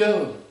he will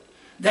go.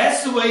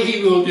 That's the way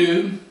he will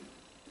do.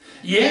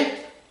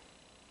 Yet,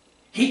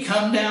 He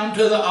come down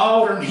to the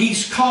altar and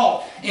he's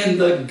caught in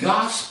the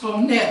gospel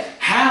net.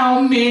 How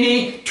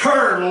many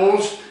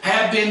turtles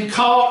have been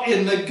caught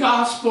in the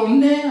gospel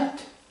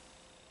net?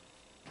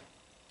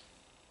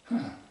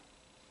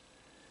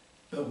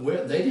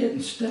 But they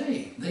didn't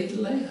stay. They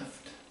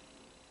left.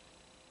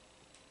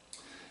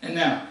 And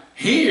now,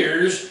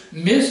 here's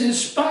Mrs.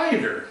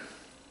 Spider.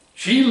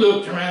 She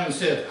looked around and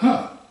said,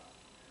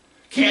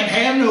 can't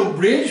have no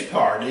bridge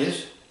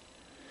parties.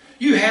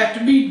 You have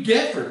to be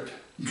different,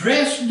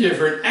 dress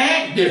different,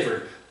 act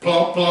different.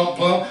 Plump, plump,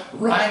 plump,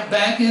 right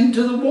back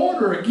into the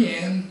water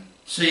again.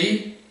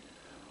 See?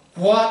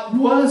 What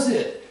was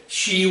it?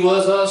 She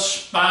was a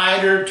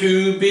spider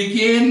to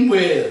begin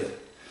with,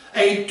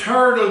 a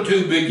turtle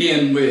to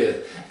begin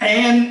with,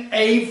 and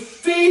a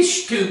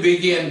fish to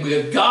begin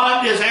with.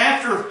 God is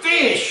after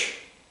fish.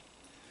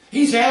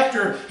 He's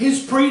after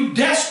his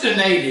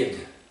predestinated.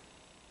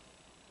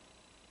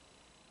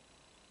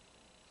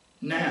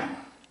 Now,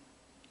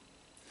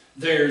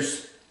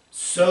 there's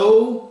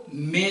so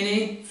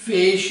many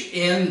fish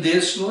in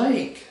this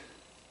lake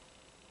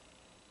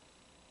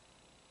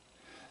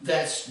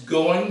that's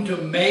going to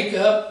make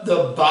up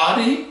the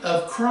body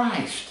of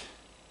Christ.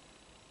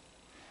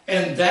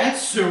 And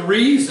that's the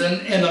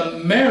reason in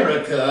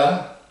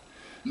America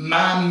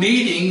my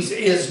meetings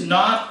is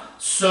not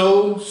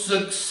so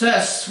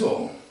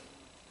successful.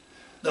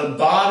 The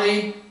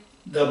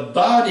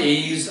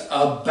body's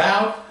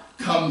about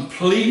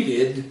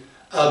completed.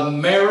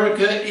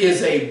 America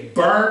is a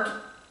burnt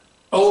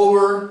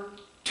over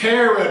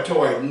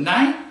territory.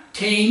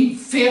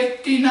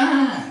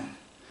 1959.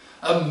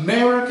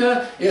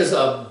 America is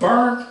a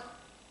burnt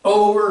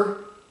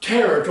over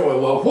territory.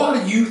 Well, what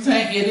do you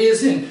think it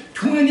is in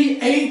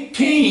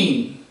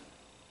 2018?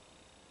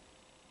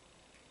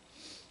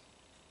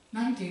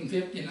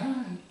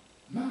 1959.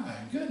 My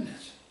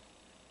goodness.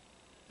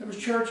 There was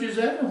churches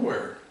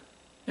everywhere.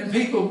 And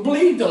people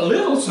believed a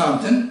little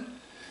something.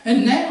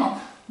 And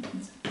now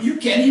you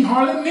can't even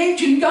hardly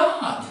mention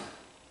God.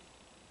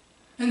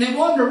 And they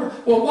wonder,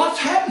 well, what's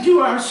happened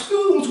to our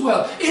schools?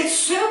 Well, it's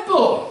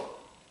simple.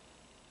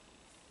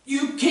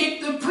 You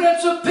keep the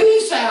Prince of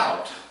Peace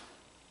out.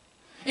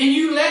 And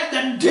you let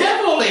the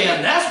devil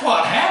in. That's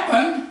what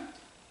happened.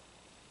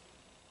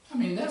 I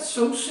mean, that's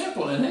so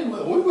simple. And they,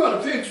 well, we've got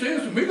to fix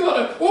this, and we're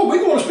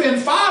going to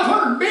spend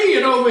 $500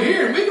 million over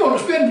here, and we're going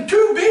to spend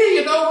 $2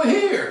 billion over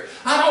here.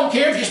 I don't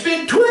care if you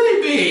spend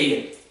 $20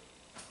 billion.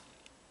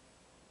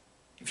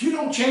 If you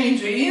don't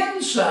change the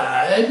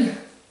inside,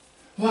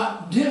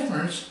 what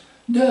difference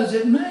does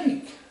it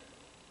make?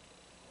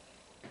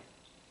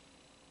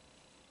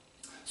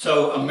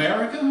 So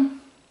America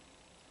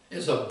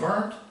is a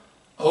burnt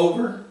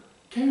over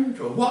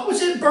territory. What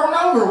was it burnt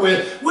over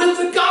with? With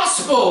the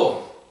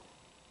gospel.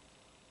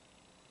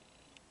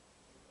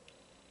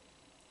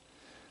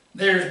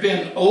 There's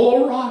been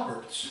Oral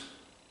Roberts,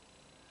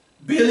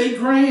 Billy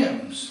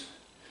Grahams,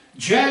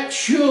 Jack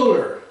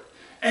Schuller,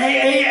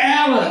 A.A.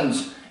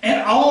 Allens,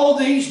 and all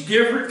these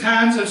different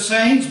kinds of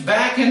saints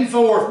back and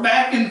forth,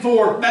 back and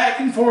forth,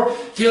 back and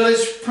forth, till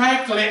it's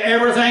practically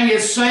everything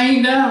is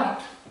saned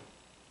out.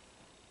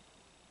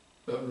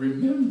 But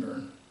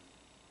remember,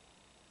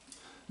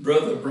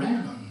 Brother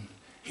Branham,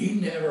 he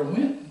never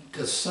went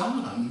to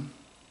Sodom.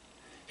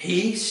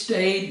 He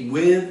stayed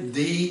with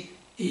the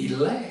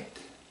elect.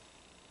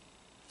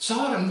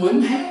 Sodom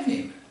wouldn't have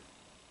him.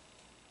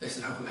 They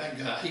said, oh, that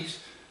guy,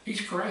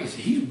 he's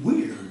crazy. He's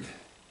weird.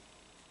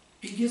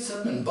 He gets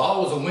up and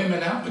balls the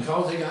women out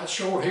because they got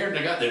short hair and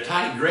they got their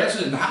tight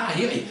dresses and high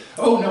heels.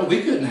 Oh, no,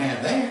 we couldn't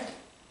have that.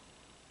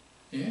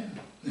 Yeah,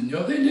 and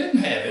no, they didn't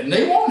have it, and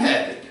they won't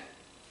have it.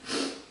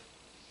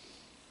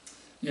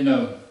 You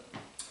know,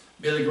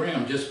 Billy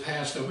Graham just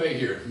passed away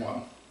here,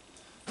 what,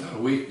 about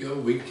a week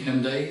ago,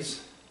 10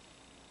 days.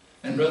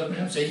 And Brother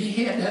Branham said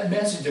he had that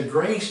message of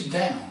grace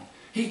down.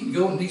 He can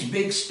go in these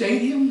big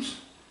stadiums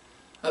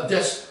of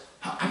just,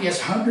 I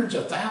guess, hundreds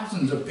of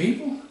thousands of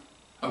people,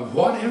 or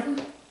whatever.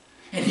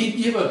 And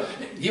he'd give a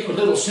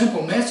little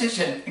simple message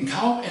and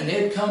call, and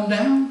they'd come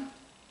down.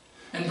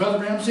 And Brother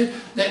Branham said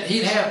that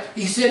he'd have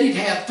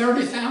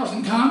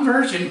 30,000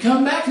 converts and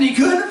come back, and he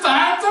couldn't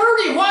find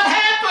 30. What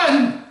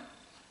happened?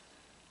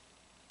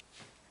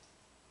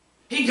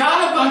 He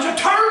got a bunch of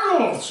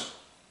turtles.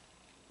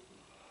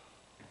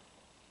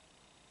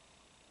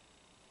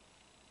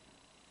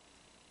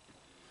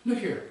 Look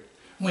here.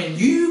 When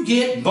you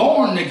get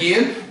born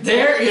again,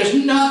 there is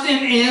nothing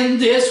in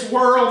this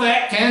world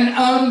that can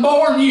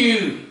unborn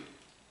you.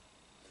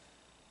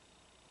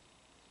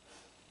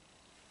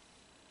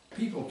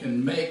 People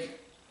can make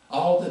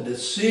all the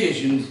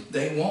decisions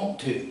they want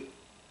to.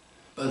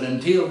 But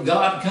until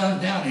God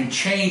comes down and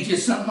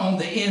changes something on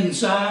the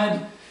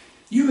inside,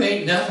 you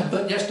ain't nothing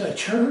but just a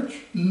church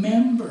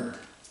member.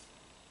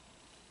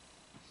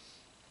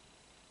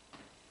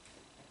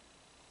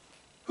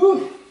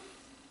 Whew.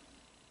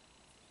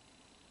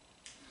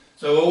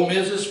 So old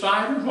Mrs.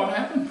 Spider, what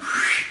happened?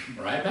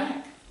 Right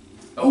back.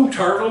 Old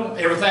Turtle,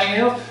 everything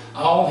else,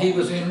 all he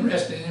was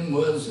interested in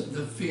was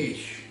the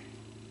fish.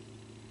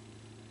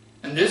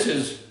 And this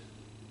is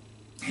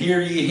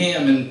Hear ye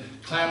him in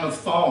Klamath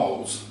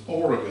Falls,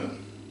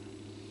 Oregon.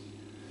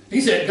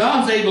 He said,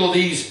 God's able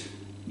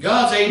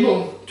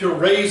to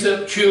raise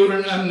up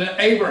children unto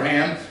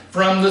Abraham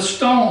from the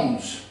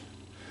stones.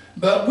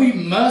 But we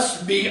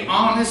must be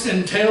honest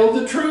and tell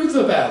the truth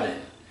about it.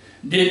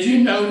 Did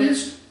you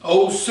notice?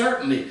 Oh,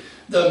 certainly.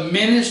 The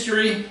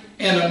ministry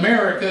in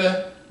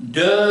America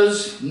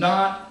does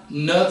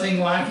nothing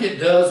like it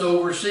does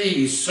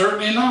overseas.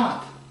 Certainly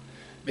not.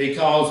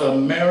 Because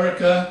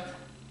America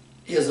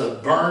is a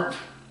burnt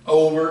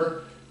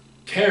over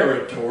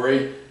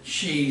territory.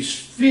 She's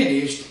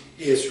finished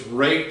its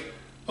rape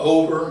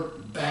over,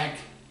 back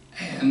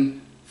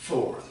and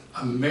forth.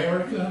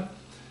 America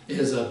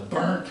is a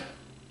burnt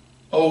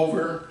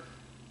over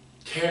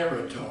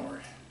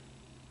territory.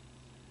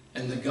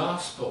 And the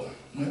gospel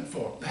went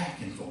forth,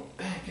 back and forth,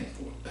 back and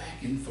forth,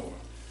 back and forth.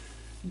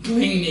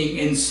 Gleaning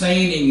and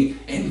seining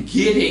and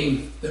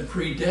getting the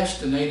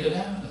predestinated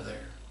out of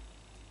there.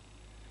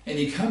 And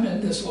he come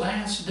in this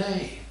last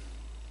day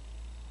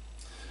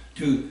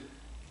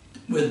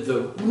with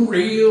the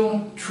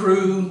real,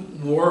 true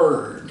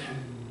word.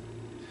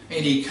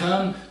 And he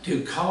come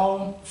to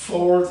call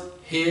forth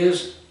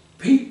his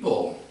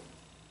people.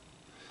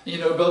 You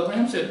know, Brother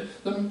Branham said,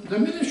 the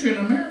ministry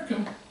in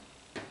America,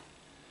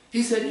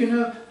 he said, you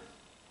know,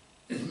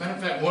 as a matter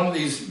of fact, one of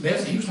these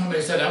messages, he was talking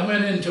about, he said, I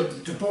went into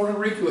Puerto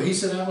Rico. He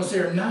said, I was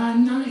there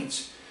 9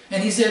 nights.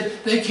 And he said,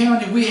 they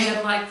counted, we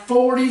had like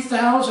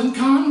 40,000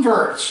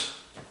 converts.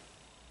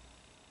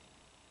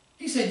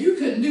 He said, you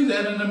couldn't do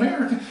that in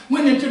America.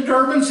 Went into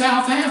Durban,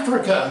 South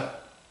Africa.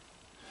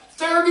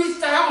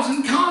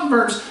 30,000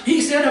 converts,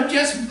 he said, of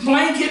just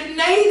blanket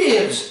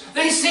natives.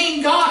 They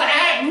seen God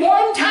at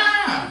one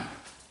time.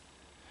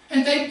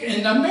 And they,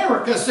 in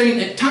America, seen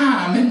it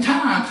time and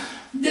time.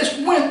 Just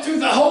went through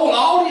the whole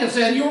audience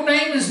and your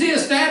name is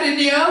this, that, and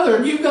the other.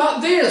 And you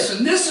got this,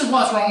 and this is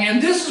what's wrong,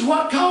 and this is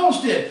what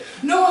caused it.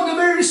 Knowing the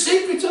very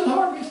secrets of the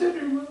heart. He said,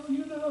 well,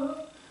 you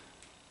know,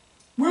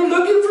 we're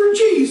looking for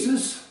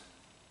Jesus.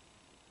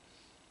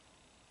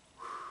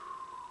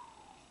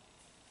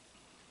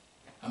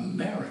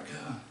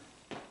 America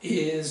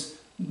is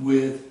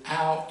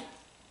without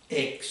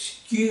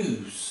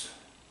excuse.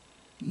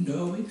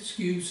 No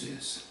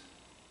excuses.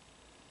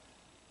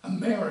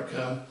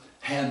 America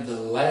had the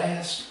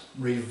last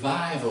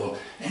revival,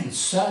 and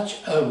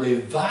such a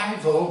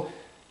revival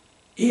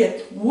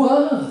it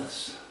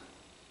was.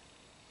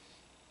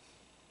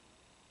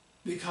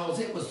 Because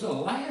it was the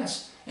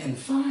last and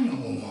final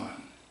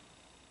one.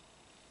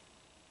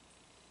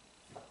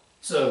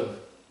 So,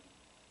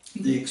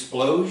 the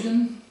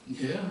explosion,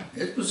 yeah,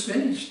 it was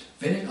finished.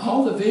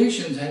 All the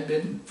visions had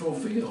been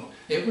fulfilled.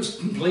 It was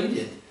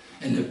completed.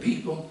 And the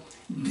people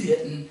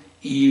didn't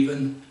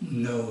even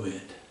know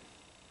it.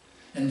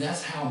 And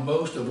that's how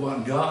most of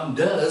what God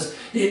does,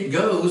 it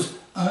goes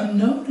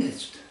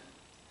unnoticed.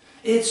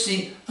 It's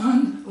the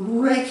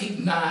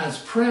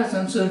unrecognized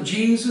presence of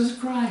Jesus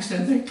Christ.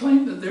 And they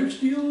claim that they're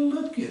still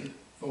looking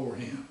for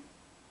him.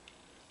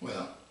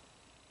 Well,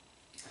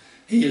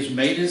 he has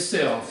made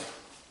himself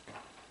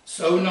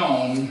so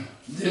known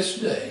this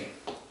day.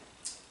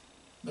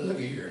 But look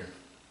here.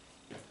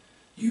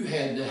 You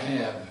had to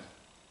have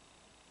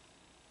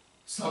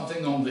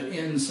something on the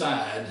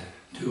inside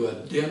to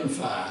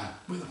identify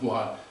with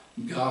what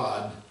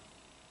God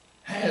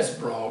has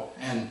brought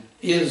and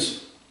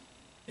is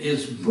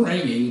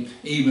bringing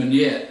even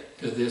yet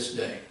to this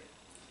day.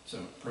 So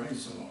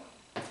praise the Lord.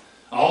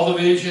 All the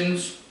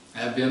visions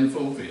have been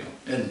fulfilled,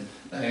 and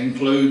that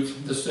includes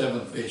the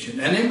 7th vision.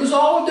 And it was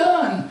all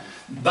done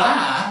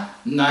by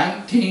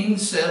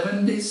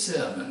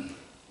 1977.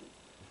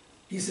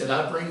 He said,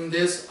 I bring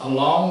this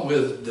along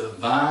with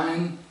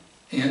divine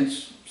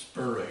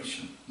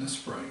inspiration. Let's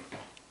pray.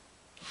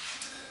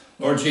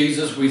 Lord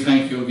Jesus, we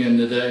thank you again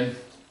today.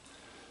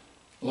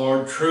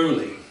 Lord,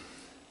 truly,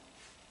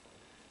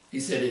 he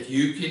said, if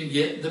you can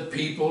get the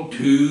people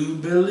to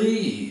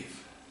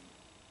believe,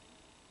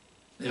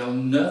 there'll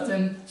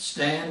nothing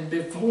stand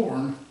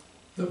before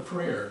the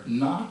prayer,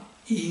 not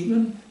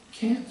even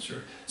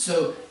cancer.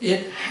 So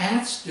it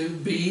has to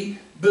be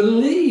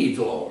believed,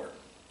 Lord,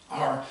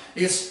 or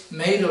it's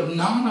made of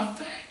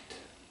non-effect.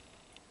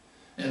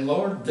 And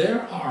Lord,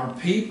 there are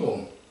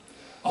people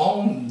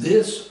on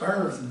this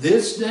earth,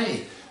 this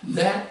day,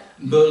 that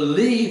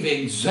believe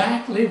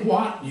exactly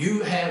what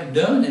you have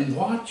done and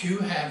what you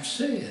have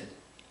said.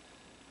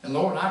 And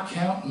Lord, I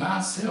count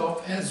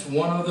myself as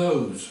one of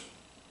those.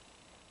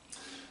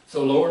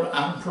 So Lord,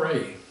 I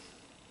pray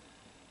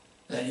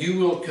that you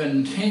will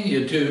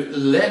continue to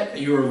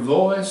let your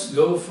voice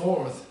go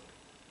forth.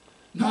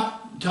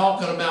 Not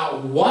talking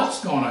about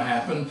what's going to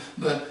happen,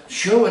 but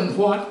showing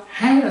what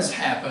has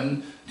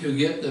happened to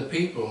get the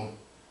people,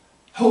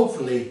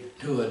 hopefully,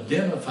 to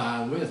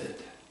identify with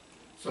it.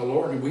 So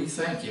Lord, we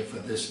thank you for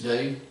this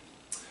day.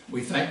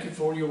 We thank you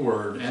for your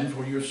word and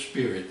for your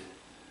spirit.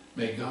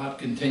 May God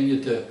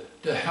continue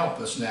to help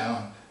us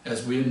now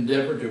as we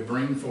endeavor to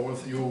bring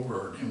forth your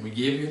word. And we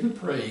give you the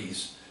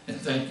praise. And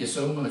thank you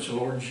so much,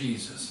 Lord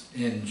Jesus.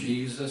 In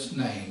Jesus'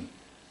 name,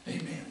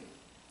 amen.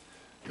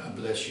 God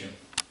bless you.